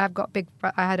huge. I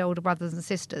had older brothers and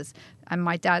sisters, and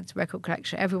my dad's record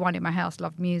collection. Everyone in my house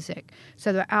loved music,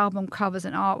 so the album covers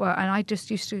and artwork, and I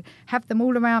just used to have them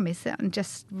all around me, sit and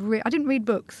just. I didn't read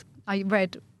books. I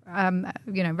read,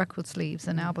 record sleeves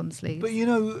and album sleeves. But,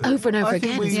 over and over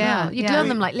again as well. You'd learn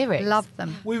them like lyrics. Love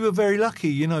them. We were very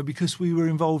lucky, because we were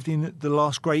involved in the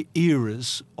last great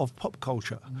eras of pop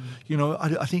culture.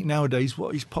 I think nowadays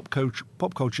what is pop culture?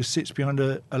 Pop culture sits behind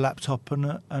a laptop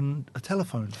and a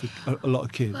telephone for a lot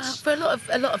of kids. Well,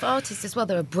 for a lot of artists as well,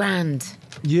 they're a brand.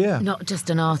 Yeah. Not just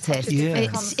an artist. Yeah.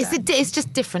 It's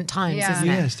just different times, isn't it?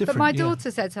 Yeah, it's different. But my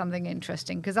daughter said something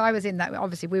interesting because I was in that.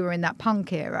 Obviously, we were in that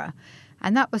punk era.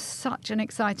 And that was such an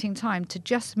exciting time to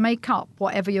just make up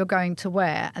whatever you're going to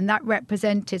wear. And that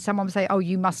represented, someone would say, oh,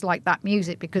 you must like that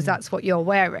music because that's what you're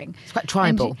wearing. It's quite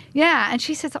tribal. And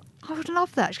she says, I would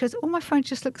love that. She goes, all my friends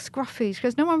just look scruffy. She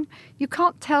goes, you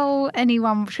can't tell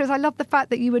anyone. She goes, I love the fact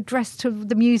that you were dressed to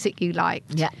the music you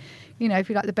liked. Yeah. If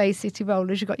you like the Bay City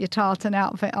Rollers, you've got your tartan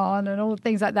outfit on and all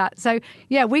things like that. So,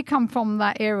 we come from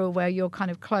that era where your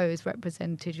kind of clothes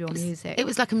represented your music. It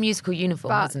was like a musical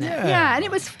uniform, wasn't it? Yeah, and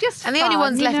it was just And the fun, only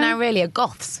ones left now really are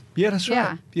goths. Yeah, that's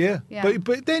right. Yeah.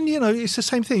 But then, it's the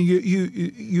same thing.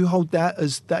 You hold that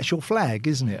as that's your flag,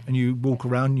 isn't it? And you walk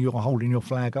around, you're holding your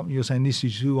flag up and you're saying, this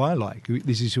is who I like,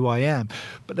 this is who I am.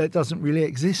 But that doesn't really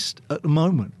exist at the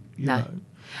moment. You know.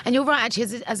 And you're right,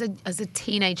 actually, as a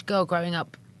teenage girl growing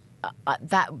up,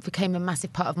 that became a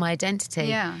massive part of my identity.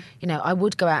 Yeah. You know, I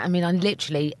would go out. I mean, I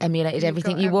literally emulated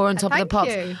everything you wore on top of the pops.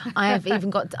 You.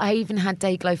 I even had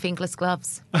Dayglow fingerless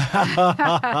gloves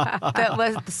that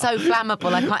were so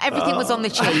flammable. Everything was on the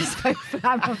cheap. So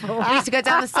flammable. I used to go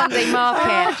down the Sunday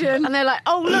market and they're like,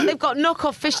 oh, look, they've got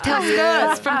knockoff fishtail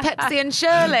skirts from Pepsi and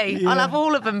Shirlie. I'll have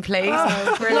all of them, please.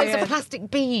 Loads of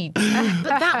plastic beads.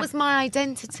 But that was my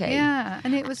identity. Yeah,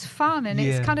 and it was fun, and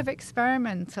it's kind of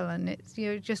experimental, and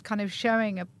you're just kind of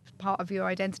showing a part of your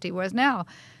identity. Whereas now,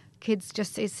 kids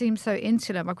it seems so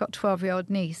insular. I've got a 12-year-old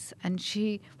niece, and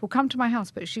she will come to my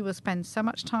house, but she will spend so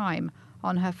much time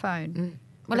on her phone.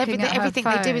 Well, everything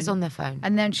they do is on their phone.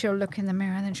 And then she'll look in the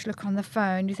mirror, and then she'll look on the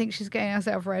phone. You think she's getting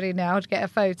herself ready now to get a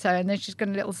photo, and then she's got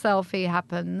a little selfie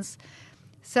happens.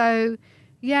 So,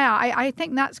 yeah, I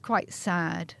think that's quite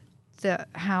sad, that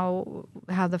how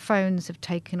the phones have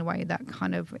taken away that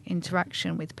kind of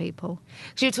interaction with people.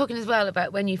 So you're talking as well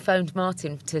about when you phoned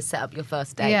Martin to set up your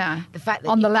first date. Yeah. The fact that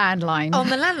on the landline. On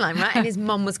the landline, right? And his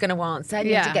mum was going to answer. And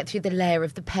you had to get through the layer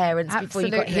of the parents before you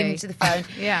got him to the phone.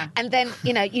 Yeah. And then,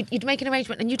 you'd make an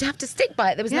arrangement and you'd have to stick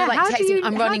by it. There was no texting,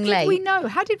 I'm running late. How did we know?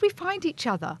 How did we find each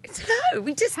other? No,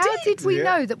 we just How did we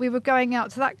know that we were going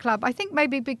out to that club? I think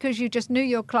maybe because you just knew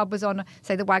your club was on,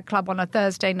 say, the WAG Club on a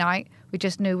Thursday night. We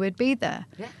just knew we'd be there.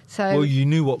 Yeah. So, well, you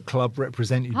knew what club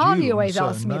represented you. Harley always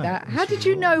asked me that. How did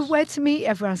you know where to meet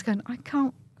everyone? I was going, I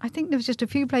can't. I think there was just a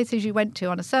few places you went to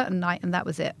on a certain night, and that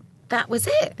was it. That was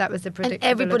it. That was the predictability. And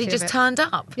everybody just turned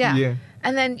up. Yeah.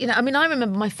 And then, I remember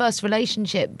my first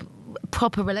relationship,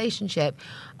 proper relationship.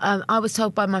 I was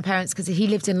told by my parents, because he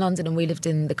lived in London and we lived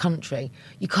in the country,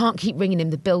 you can't keep ringing him,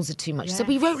 the bills are too much. Yes. So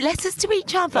we wrote letters to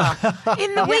each other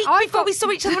in the week before we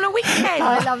saw each other on a weekend.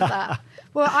 I love that.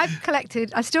 Well,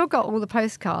 I still got all the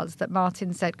postcards that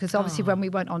Martin said, because obviously when we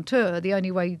went on tour, the only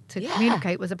way to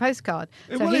communicate was a postcard.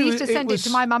 So he used to send it to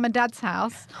my mum and dad's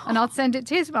house, and I'd send it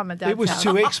to his mum and dad's house. It was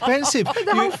too expensive.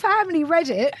 The whole family read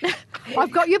it.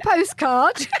 I've got your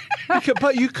postcard.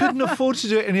 But you couldn't afford to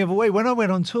do it any other way. When I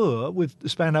went on tour with the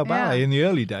Spandau Ballet in the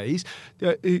early days,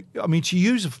 to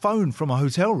use a phone from a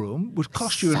hotel room would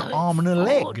cost you an arm and a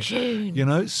leg.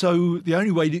 So the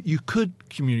only way that you could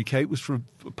communicate was through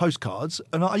postcards,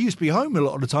 and I used to be home a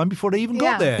lot of the time before they even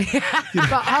got there.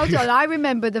 But hold on, I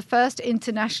remember the first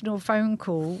international phone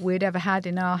call we'd ever had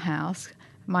in our house,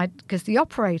 because the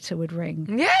operator would ring.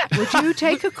 Yeah. Would you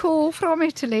take a call from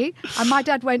Italy? And my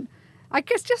dad went, I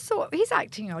guess just thought, he's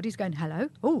acting odd. He's going, hello?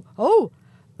 Oh,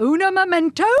 una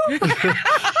momento? And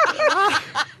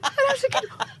I was thinking,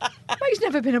 he's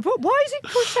never been abroad. Why is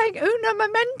he saying una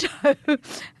memento?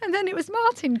 And then it was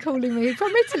Martin calling me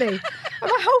from Italy. And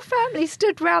my whole family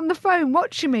stood round the phone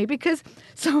watching me, because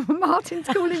Martin's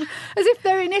calling me as if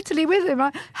they're in Italy with him.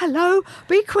 Like, hello,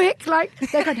 be quick. Like,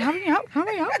 they're going, hurry up.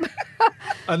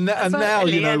 And now,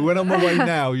 when I'm away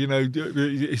now,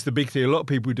 it's the big thing. A lot of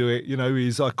people do it,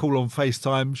 is I call on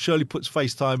FaceTime. Shirley puts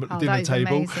FaceTime at the dinner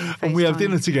table, and we have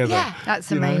dinner together. Yeah,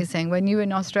 that's amazing. When you were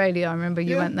in Australia, I remember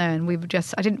you went there, and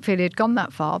I didn't feel he'd gone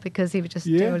that far, because he was just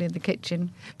all in the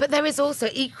kitchen. But there is also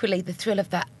equally the thrill of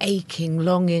that aching,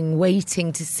 longing,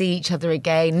 waiting to see each other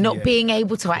again, not being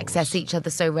able to access each other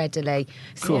so readily.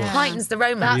 So it heightens the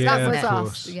romance. That was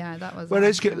us. Yeah, that was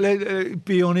us. Let's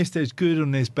be honest, there's good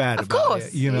and there's bad of course.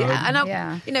 It,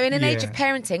 Yeah, and in an age of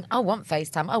parenting, I want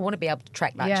FaceTime. I want to be able to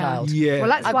track that child. Yeah. Well,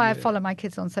 that's why I follow my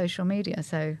kids on social media,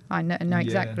 so I know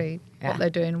exactly what they're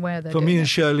doing, where they're doing it. For me and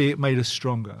Shirley, it made us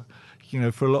stronger.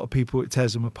 For a lot of people, it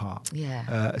tears them apart.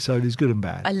 Yeah. So there's good and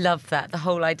bad. I love that, the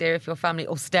whole idea of your family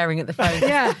all staring at the phone.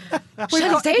 Yeah. We've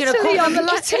got Italy on the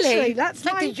Italy. That's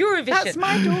like the Eurovision. That's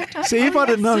my daughter. See, if I'd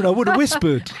have known, I would have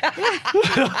whispered.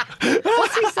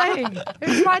 What's he saying?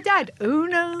 It's my dad.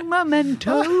 Uno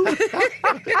momento.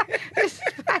 It's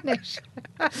Spanish.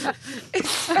 It's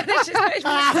Spanish. It's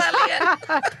Italian.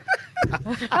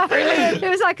 It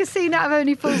was like a scene out of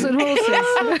Only Fools and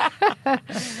Horses.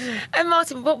 And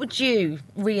Martin, what would you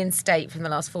reinstate from the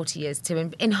last 40 years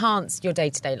to enhance your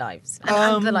day-to-day lives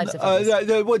and the lives of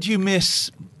others? What do you miss?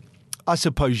 I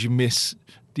suppose you miss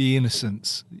the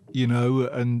innocence,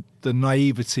 and the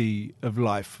naivety of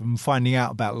life, and finding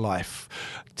out about life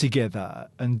together,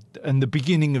 and the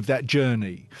beginning of that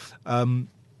journey.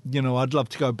 I'd love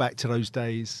to go back to those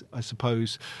days, I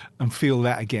suppose, and feel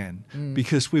that again.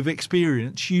 Because with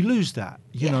experience, you lose that,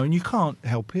 and you can't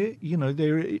help it.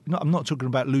 I'm not talking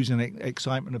about losing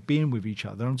excitement of being with each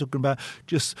other. I'm talking about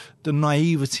just the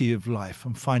naivety of life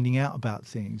and finding out about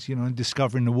things, and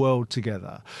discovering the world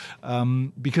together.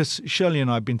 Because Shirley and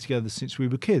I have been together since we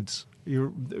were kids,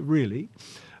 really.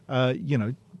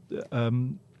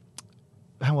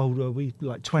 how old are we?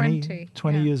 Like 20 yeah.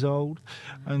 years old.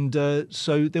 And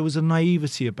so there was a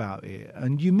naivety about it,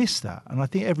 and you miss that. And I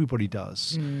think everybody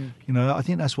does. I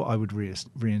think that's what I would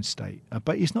reinstate.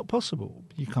 But it's not possible.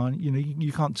 You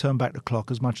can't turn back the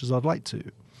clock as much as I'd like to.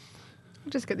 I'll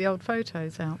just get the old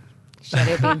photos out.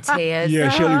 Shirlie will be in tears. Yeah,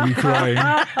 Shirlie will be crying.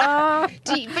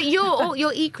 But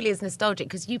you're equally as nostalgic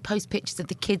because you post pictures of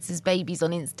the kids as babies on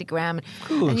Instagram,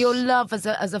 and your love as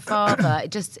a father,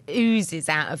 it just oozes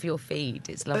out of your feed.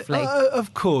 It's lovely.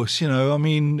 Of course, I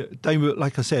mean, they were,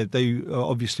 like I said, they are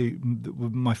obviously were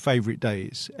my favourite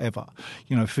days ever.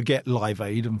 Forget Live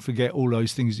Aid and forget all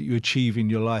those things that you achieve in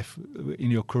your life, in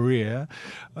your career.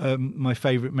 My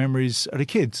favourite memories are the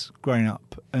kids growing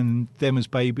up, and them as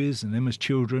babies and them as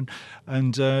children.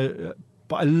 And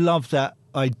but I love that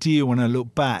idea when I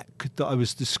look back that I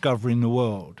was discovering the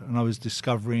world, and I was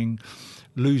discovering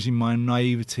losing my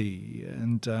naivety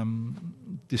and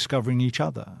discovering each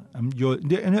other. And you're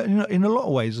in a lot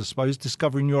of ways, I suppose,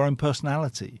 discovering your own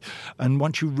personality. And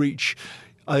once you reach,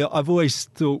 I've always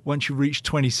thought once you reach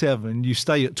 27, you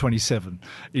stay at 27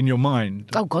 in your mind.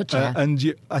 Oh, God, yeah.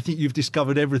 And I think you've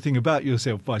discovered everything about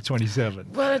yourself by 27.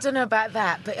 Well, I don't know about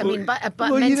that, but I mean, but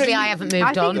mentally I haven't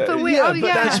moved on. But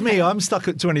that's me. I'm stuck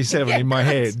at 27 in my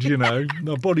head,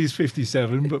 My body's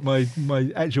 57, but my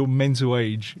actual mental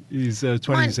age is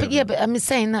 27. But I'm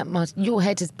saying that, Martin, your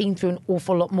head has been through an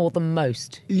awful lot more than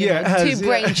most. It has, 2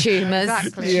 brain tumours.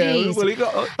 Exactly. Yeah, Jeez. well, it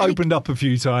got opened up a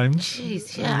few times.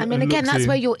 Jeez, yeah. I mean, again, that's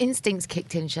where your instincts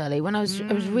kicked in, Shirlie. When I was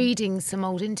reading some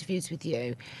old interviews with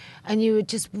you, and you were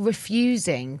just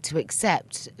refusing to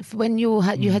accept when you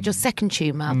had your second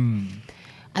tumour.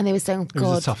 And they were saying, God, it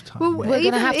was a tough time. we're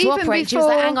going to have to operate. She was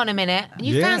like, hang on a minute.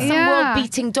 You found some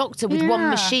world-beating doctor with one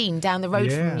machine down the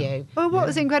road from you. Well, what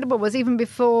was incredible was even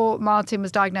before Martin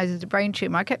was diagnosed with a brain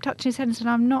tumour, I kept touching his head and said,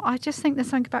 I just think there's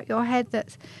something about your head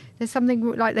there's something,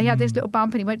 like they had this little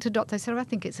bump, and he went to the doctor. They said, I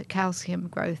think it's a calcium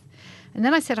growth. And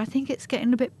then I said, I think it's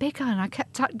getting a bit bigger. And I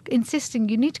kept insisting,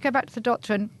 you need to go back to the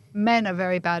doctor. And men are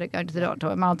very bad at going to the doctor.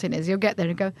 What Martin is, you'll get there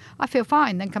and go, I feel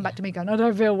fine. Then come back to me going, I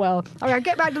don't feel well. Okay,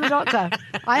 get back to the doctor.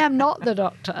 I am not the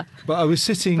doctor. But I was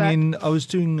I was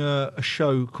doing a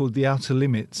show called The Outer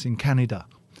Limits in Canada.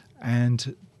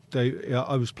 And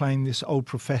I was playing this old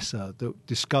professor that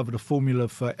discovered a formula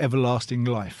for everlasting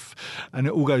life. And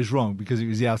it all goes wrong because it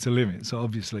was the outer limits,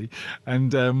 obviously.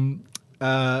 And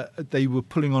they were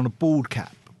pulling on a bald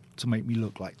cap to make me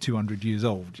look like 200 years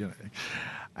old,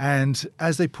 And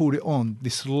as they pulled it on,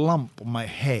 this lump on my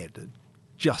head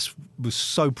just was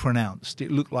so pronounced.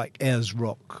 It looked like Ayers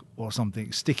Rock or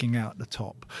something sticking out the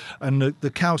top. And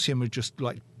the calcium had just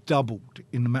like doubled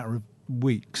in a matter of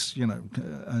weeks,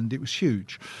 and it was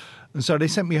huge. And so they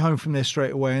sent me home from there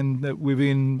straight away, and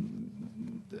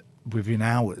within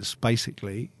hours,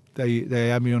 basically, they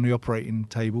had me on the operating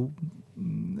table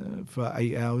for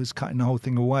 8 hours, cutting the whole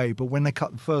thing away. But when they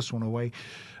cut the first one away,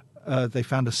 they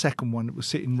found a second one that was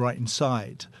sitting right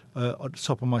inside at the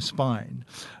top of my spine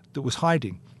that was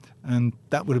hiding. And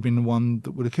that would have been the one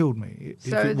that would have killed me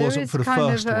if it wasn't for the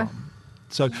first one.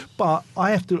 So, but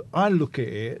I look at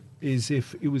it as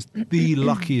if it was the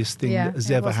luckiest thing that has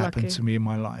ever happened to me in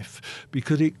my life,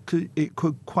 because it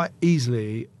could quite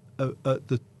easily, at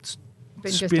the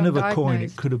spin of a coin,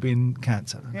 it could have been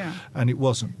cancer, and it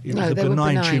wasn't. It was a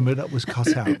benign tumour that was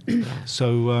cut out.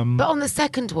 So, but on the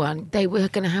second one, they were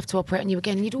going to have to operate on you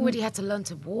again. You'd already had to learn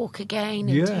to walk again,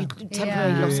 and you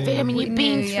temporarily lost fear. I mean, you'd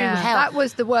been through hell. That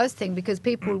was the worst thing, because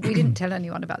we didn't tell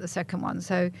anyone about the second one.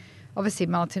 So obviously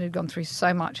Martin had gone through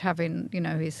so much, having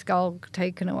his skull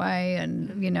taken away,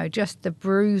 and just the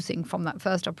bruising from that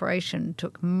first operation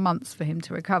took months for him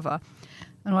to recover.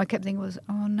 And all I kept thinking was,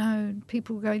 oh no,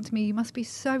 people were going to me, you must be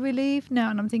so relieved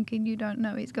now. And I'm thinking, you don't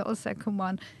know, he's got a second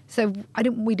one. So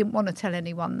we didn't want to tell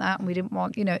anyone that, and we didn't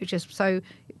want, it's just so.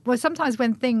 Well, sometimes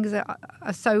when things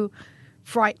are so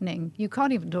frightening, you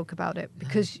can't even talk about it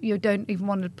because you don't even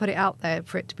want to put it out there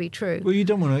for it to be true. Well, you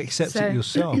don't want to accept it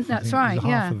yourself. That's right.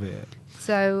 Half of it.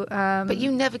 So, but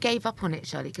you never gave up on it,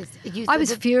 Shirlie, because I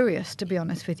was furious, to be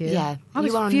honest with you. Yeah, I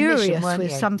was furious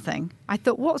with something. I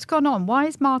thought, what's gone on? Why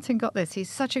has Martin got this?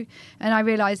 He's such a, and I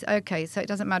realised, okay, so it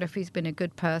doesn't matter if he's been a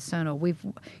good person or we've,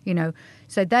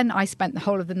 So then I spent the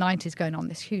whole of the 90s going on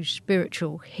this huge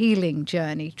spiritual healing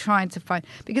journey, trying to find,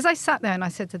 because I sat there and I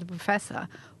said to the professor,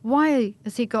 why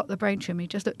has he got the brain tumour? He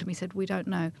just looked at me and said, we don't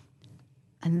know.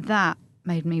 And that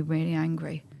made me really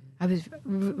angry. I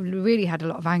really had a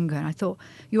lot of anger, and I thought,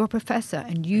 you're a professor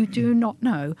and you do not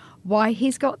know why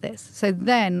he's got this. So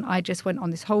then I just went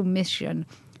on this whole mission,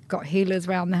 got healers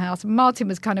around the house. Martin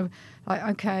was kind of like,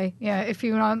 okay, yeah, if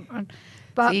you want.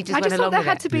 But So you just I went just thought along there with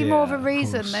had it. to be more of a Yeah, of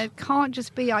reason. course. There can't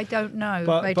just be, I don't know.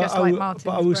 They But just like Martin's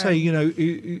But I will say,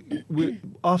 brain.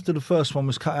 after the first one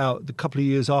was cut out, a couple of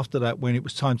years after that, when it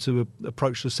was time to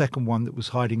approach the second one that was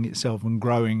hiding itself and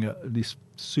growing at this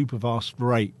super vast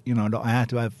rate, that I had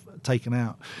to have taken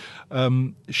out,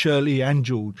 Shirlie and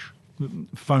George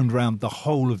phoned around the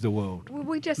whole of the world,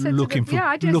 We just said looking to the,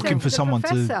 I just looking said for the someone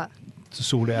professor, to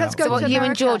sort it let's out. go So what, to you and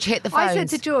America. George hit the I said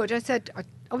phones? to George, I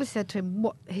obviously said to him,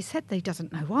 what he said that he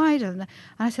doesn't know why. And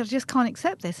I said, I just can't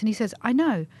accept this. And he says, I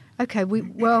know. Okay,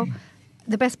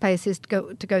 the best place is to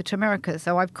go to America.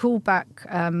 So I've called back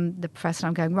the professor.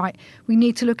 I'm going, right, we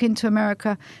need to look into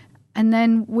America. And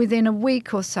then within a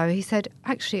week or so, he said,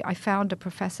 actually, I found a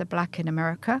Professor Black in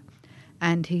America.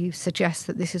 And he suggests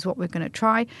that this is what we're going to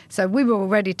try. So we were all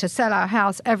ready to sell our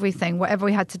house, everything, whatever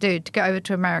we had to do to go over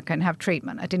to America and have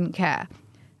treatment. I didn't care.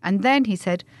 And then he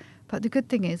said, but the good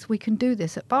thing is we can do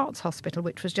this at Bart's Hospital,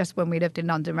 which was just when we lived in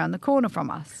London, around the corner from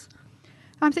us.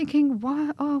 I'm thinking, why?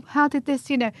 Oh, how did this,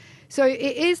 So it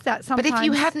is that sometimes. But if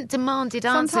you hadn't demanded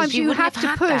answers, sometimes you wouldn't have to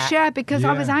had push, that. because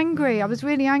I was angry. I was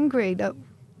really angry that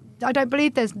I don't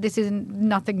believe this is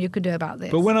nothing you can do about this.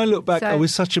 But when I look back, So- I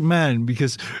was such a man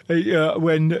because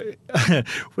when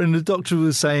the doctor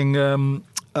was saying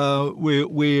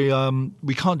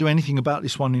we can't do anything about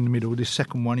this one in the middle, this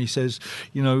second one, he says,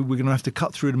 we're going to have to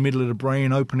cut through the middle of the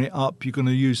brain, open it up. You're going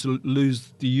to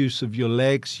lose the use of your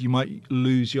legs. You might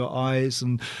lose your eyes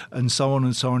and so on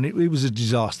and so on. It was a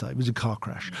disaster. It was a car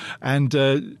crash, and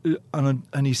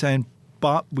he's saying,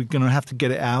 but we're going to have to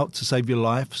get it out to save your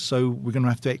life, so we're going to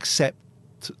have to accept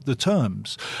the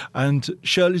terms. And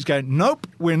Shirley's going, nope,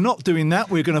 we're not doing that.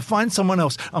 We're going to find someone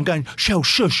else. I'm going, Shell,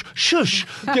 shush.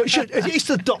 It's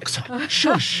the doctor.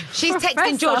 Shush. She's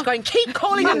texting George going, keep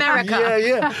calling America.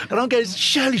 Yeah. And I'm going,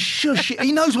 Shirley, shush.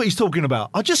 He knows what he's talking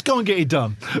about. I'll just go and get it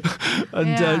done.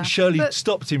 And Shirley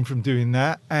stopped him from doing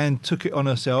that and took it on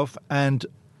herself, and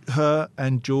her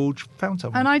and George found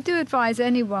someone. And I do advise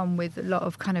anyone with a lot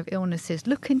of kind of illnesses,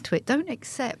 look into it. Don't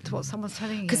accept what someone's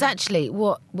telling you. Because actually,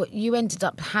 what you ended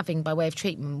up having by way of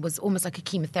treatment was almost like a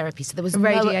chemotherapy. So there was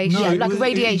Radiation.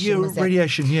 radiation. Was it?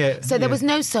 Radiation, yeah. So there was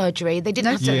no surgery. They didn't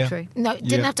No have to, surgery. No,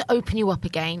 didn't have to open you up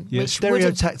again. Yeah, Which would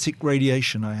have, stereotactic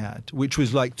radiation I had, which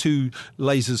was like two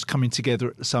lasers coming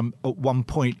together at one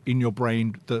point in your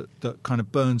brain that kind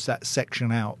of burns that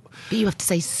section out. but you have to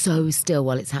stay so still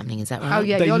while it's happening. Is that right? Oh,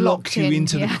 yeah, They you're lock locked you in,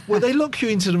 into yeah. they lock you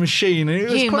into the machine. And it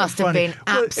was You quite must have funny. been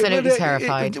absolutely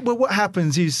terrified. Well, what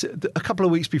happens is a couple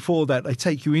of weeks before that, they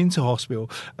take you into hospital,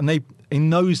 and in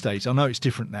those days, I know it's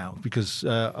different now because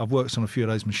I've worked on a few of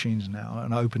those machines now,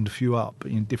 and I opened a few up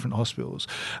in different hospitals.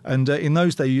 And in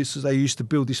those days, they used to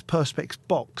build this perspex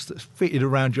box that fitted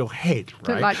around your head, Looked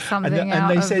right? like something and out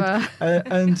they of,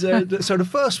 said, so the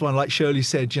first one, like Shirley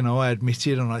said, I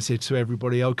admitted, and I said to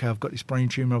everybody, okay, I've got this brain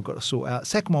tumour, I've got to sort out.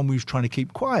 Second one, we was trying to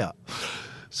keep quiet.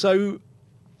 So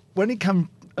when it came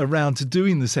around to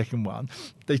doing the second one,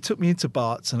 they took me into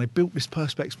Bart's and they built this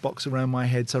perspex box around my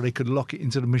head so they could lock it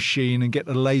into the machine and get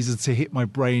the laser to hit my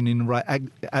brain in the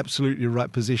absolutely the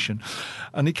right position.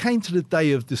 And it came to the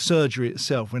day of the surgery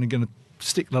itself when they're going to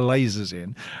stick the lasers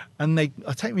in, and I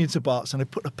take me into Bart's and they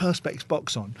put a perspex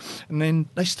box on, and then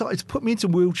they started to put me into a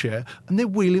wheelchair and they're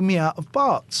wheeling me out of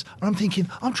Bart's, and I'm thinking,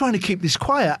 I'm trying to keep this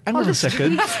quiet, hang on a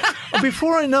second. And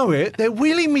before I know it, they're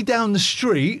wheeling me down the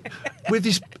street with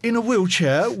this in a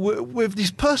wheelchair with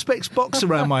this perspex box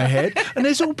around my head, and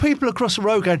there's all people across the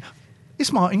road going,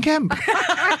 it's Martin Kemp.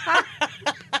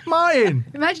 Martin.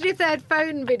 Imagine if they had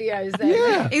phone videos then.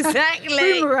 Yeah.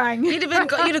 Exactly. Boomerang. You'd have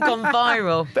gone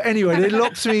viral. But anyway, they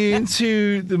locked me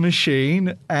into the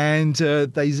machine and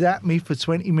they zapped me for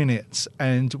 20 minutes,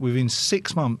 and within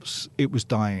 6 months it was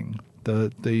dying.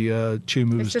 The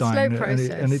tumour was It's a slow dying, process,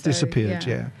 and it so, disappeared.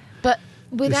 yeah. Yeah. But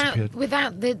without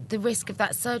Disappeared. the risk of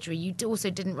that surgery, you also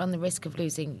didn't run the risk of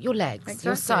losing your legs,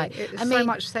 your Exactly. sight. It's so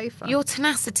much safer. Your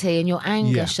tenacity and your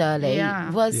anger, Yeah. Shirley, Yeah.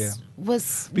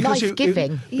 was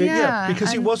life-giving.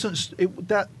 Because it wasn't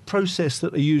that process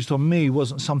that they used on me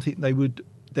wasn't something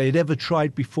they'd ever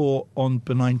tried before on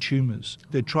benign tumours.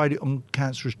 They'd tried it on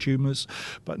cancerous tumours,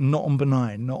 but not on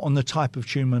benign, not on the type of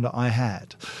tumour that I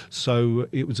had. So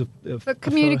it was But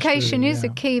communication is a a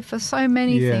key for so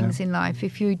many Yeah. things in life.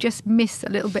 If you just miss a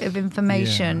little bit of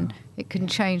information, it can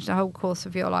change the whole course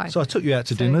of your life. So I took you out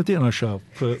to dinner, didn't I, Charles,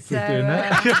 for doing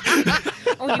that?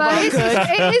 But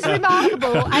it is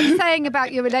remarkable. And saying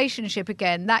about your relationship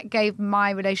again, that gave my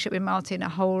relationship with Martin a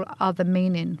whole other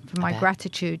meaning for my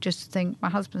gratitude. Just to think my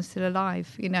husband's still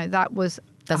alive. You know, that was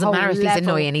doesn't matter if he's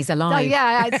annoying, he's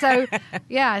alive.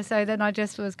 So then I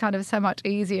just was kind of so much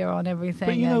easier on everything.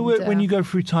 But you know, when you go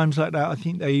through times like that, I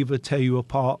think they either tear you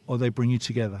apart or they bring you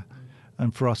together.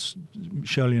 And for us,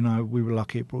 Shirlie and I, we were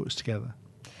lucky it brought us together.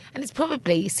 And it's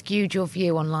probably skewed your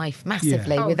view on life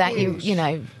massively with that, you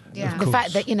know, the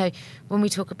fact that, you know, when we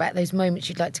talk about those moments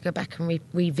you'd like to go back and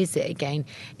revisit again,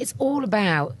 it's all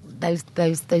about those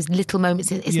little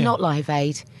moments. It's not Live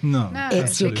Aid. No,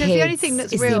 it's your because kids. the only thing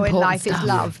that's real in life is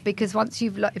love. Because once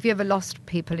if you ever lost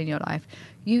people in your life,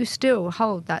 you still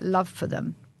hold that love for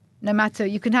them. No matter,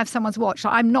 you can have someone's watch.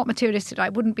 I'm not materialistic. I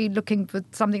wouldn't be looking for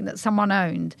something that someone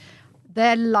owned.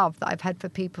 Their love that I've had for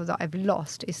people that I've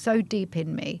lost is so deep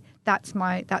in me. That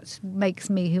makes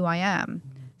me who I am.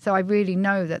 So I really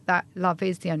know that love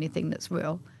is the only thing that's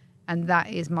real, and that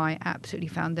is my absolutely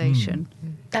foundation.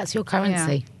 That's your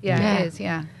currency. Yeah, it is.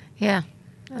 Yeah.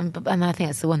 And I think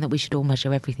that's the one that we should all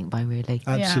measure everything by, really.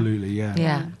 Absolutely,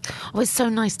 yeah. Oh, it's so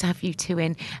nice to have you two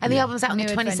in. And the album's out on the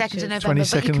 22nd of November,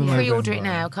 but you can pre-order it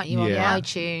now, can't you, on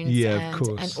iTunes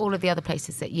and all of the other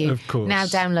places that you now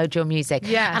download your music.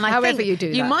 Yeah, and however you do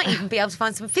that. You might even be able to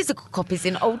find some physical copies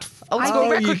in old school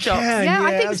record shops.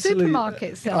 I think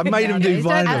supermarkets. I made them do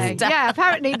vinyl. Yeah,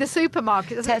 apparently the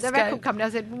supermarkets, the record company, I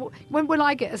said, when will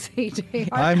I get a CD?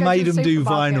 I made them do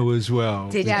vinyl as well,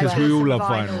 because we all love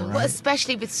vinyl, right? Well,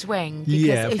 especially with swing,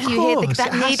 because if you hear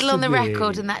that needle on the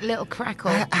record and that little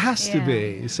crackle, it has to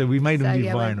be. So we made them do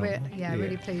vinyl. We're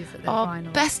really pleased that they're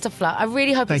vinyl. Best of luck. I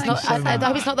really hope it's not. I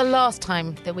hope it's not the last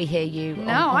time that we hear you.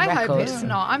 I hope it's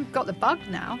not. I've got the bug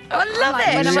now. Oh, I love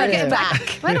it. When am I getting back?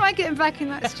 When am I getting back in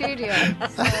that studio?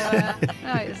 So,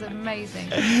 no, it's amazing.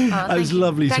 It was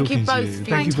lovely talking to you.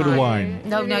 Thank you for the wine.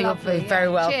 No, you're very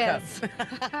welcome.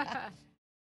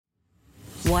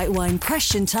 White Wine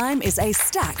Question Time is a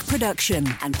Stack production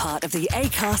and part of the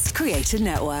Acast Creator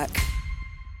Network.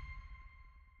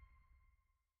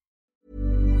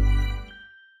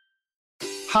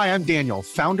 Hi, I'm Daniel,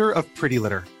 founder of Pretty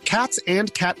Litter. Cats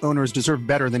and cat owners deserve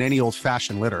better than any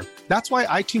old-fashioned litter. That's why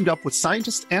I teamed up with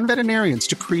scientists and veterinarians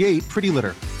to create Pretty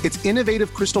Litter. Its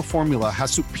innovative crystal formula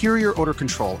has superior odor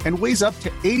control and weighs up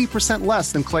to 80%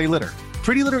 less than clay litter.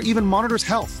 Pretty Litter even monitors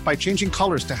health by changing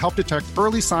colors to help detect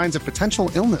early signs of potential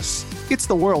illness. It's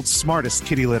the world's smartest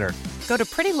kitty litter. Go to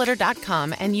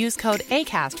prettylitter.com and use code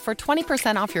ACAST for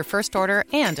 20% off your first order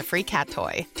and a free cat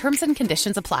toy. Terms and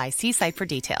conditions apply. See site for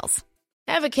details.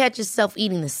 Ever catch yourself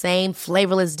eating the same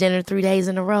flavorless dinner 3 days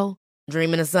in a row?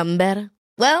 Dreaming of something better?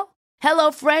 Well,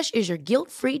 HelloFresh is your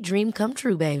guilt-free dream come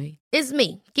true, baby. It's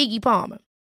me, Keke Palmer.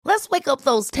 Let's wake up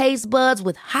those taste buds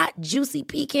with hot, juicy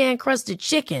pecan-crusted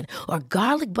chicken or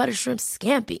garlic butter shrimp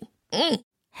scampi.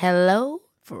 Hello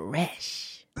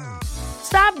Fresh.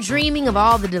 Stop dreaming of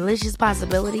all the delicious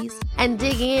possibilities and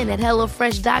dig in at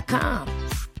HelloFresh.com.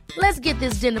 Let's get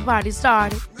this dinner party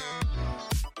started.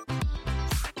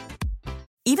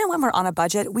 Even when we're on a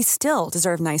budget, we still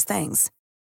deserve nice things.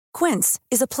 Quince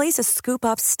is a place to scoop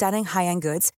up stunning high-end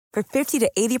goods for 50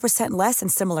 to 80% less than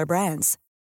similar brands.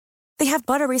 They have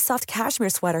buttery soft cashmere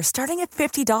sweaters starting at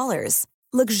 $50,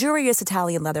 luxurious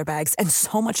Italian leather bags, and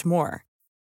so much more.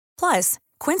 Plus,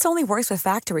 Quince only works with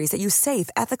factories that use safe,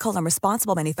 ethical, and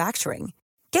responsible manufacturing.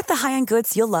 Get the high-end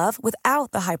goods you'll love without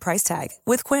the high price tag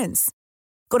with Quince.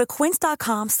 Go to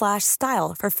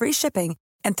quince.com/style for free shipping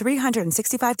and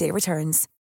 365-day returns.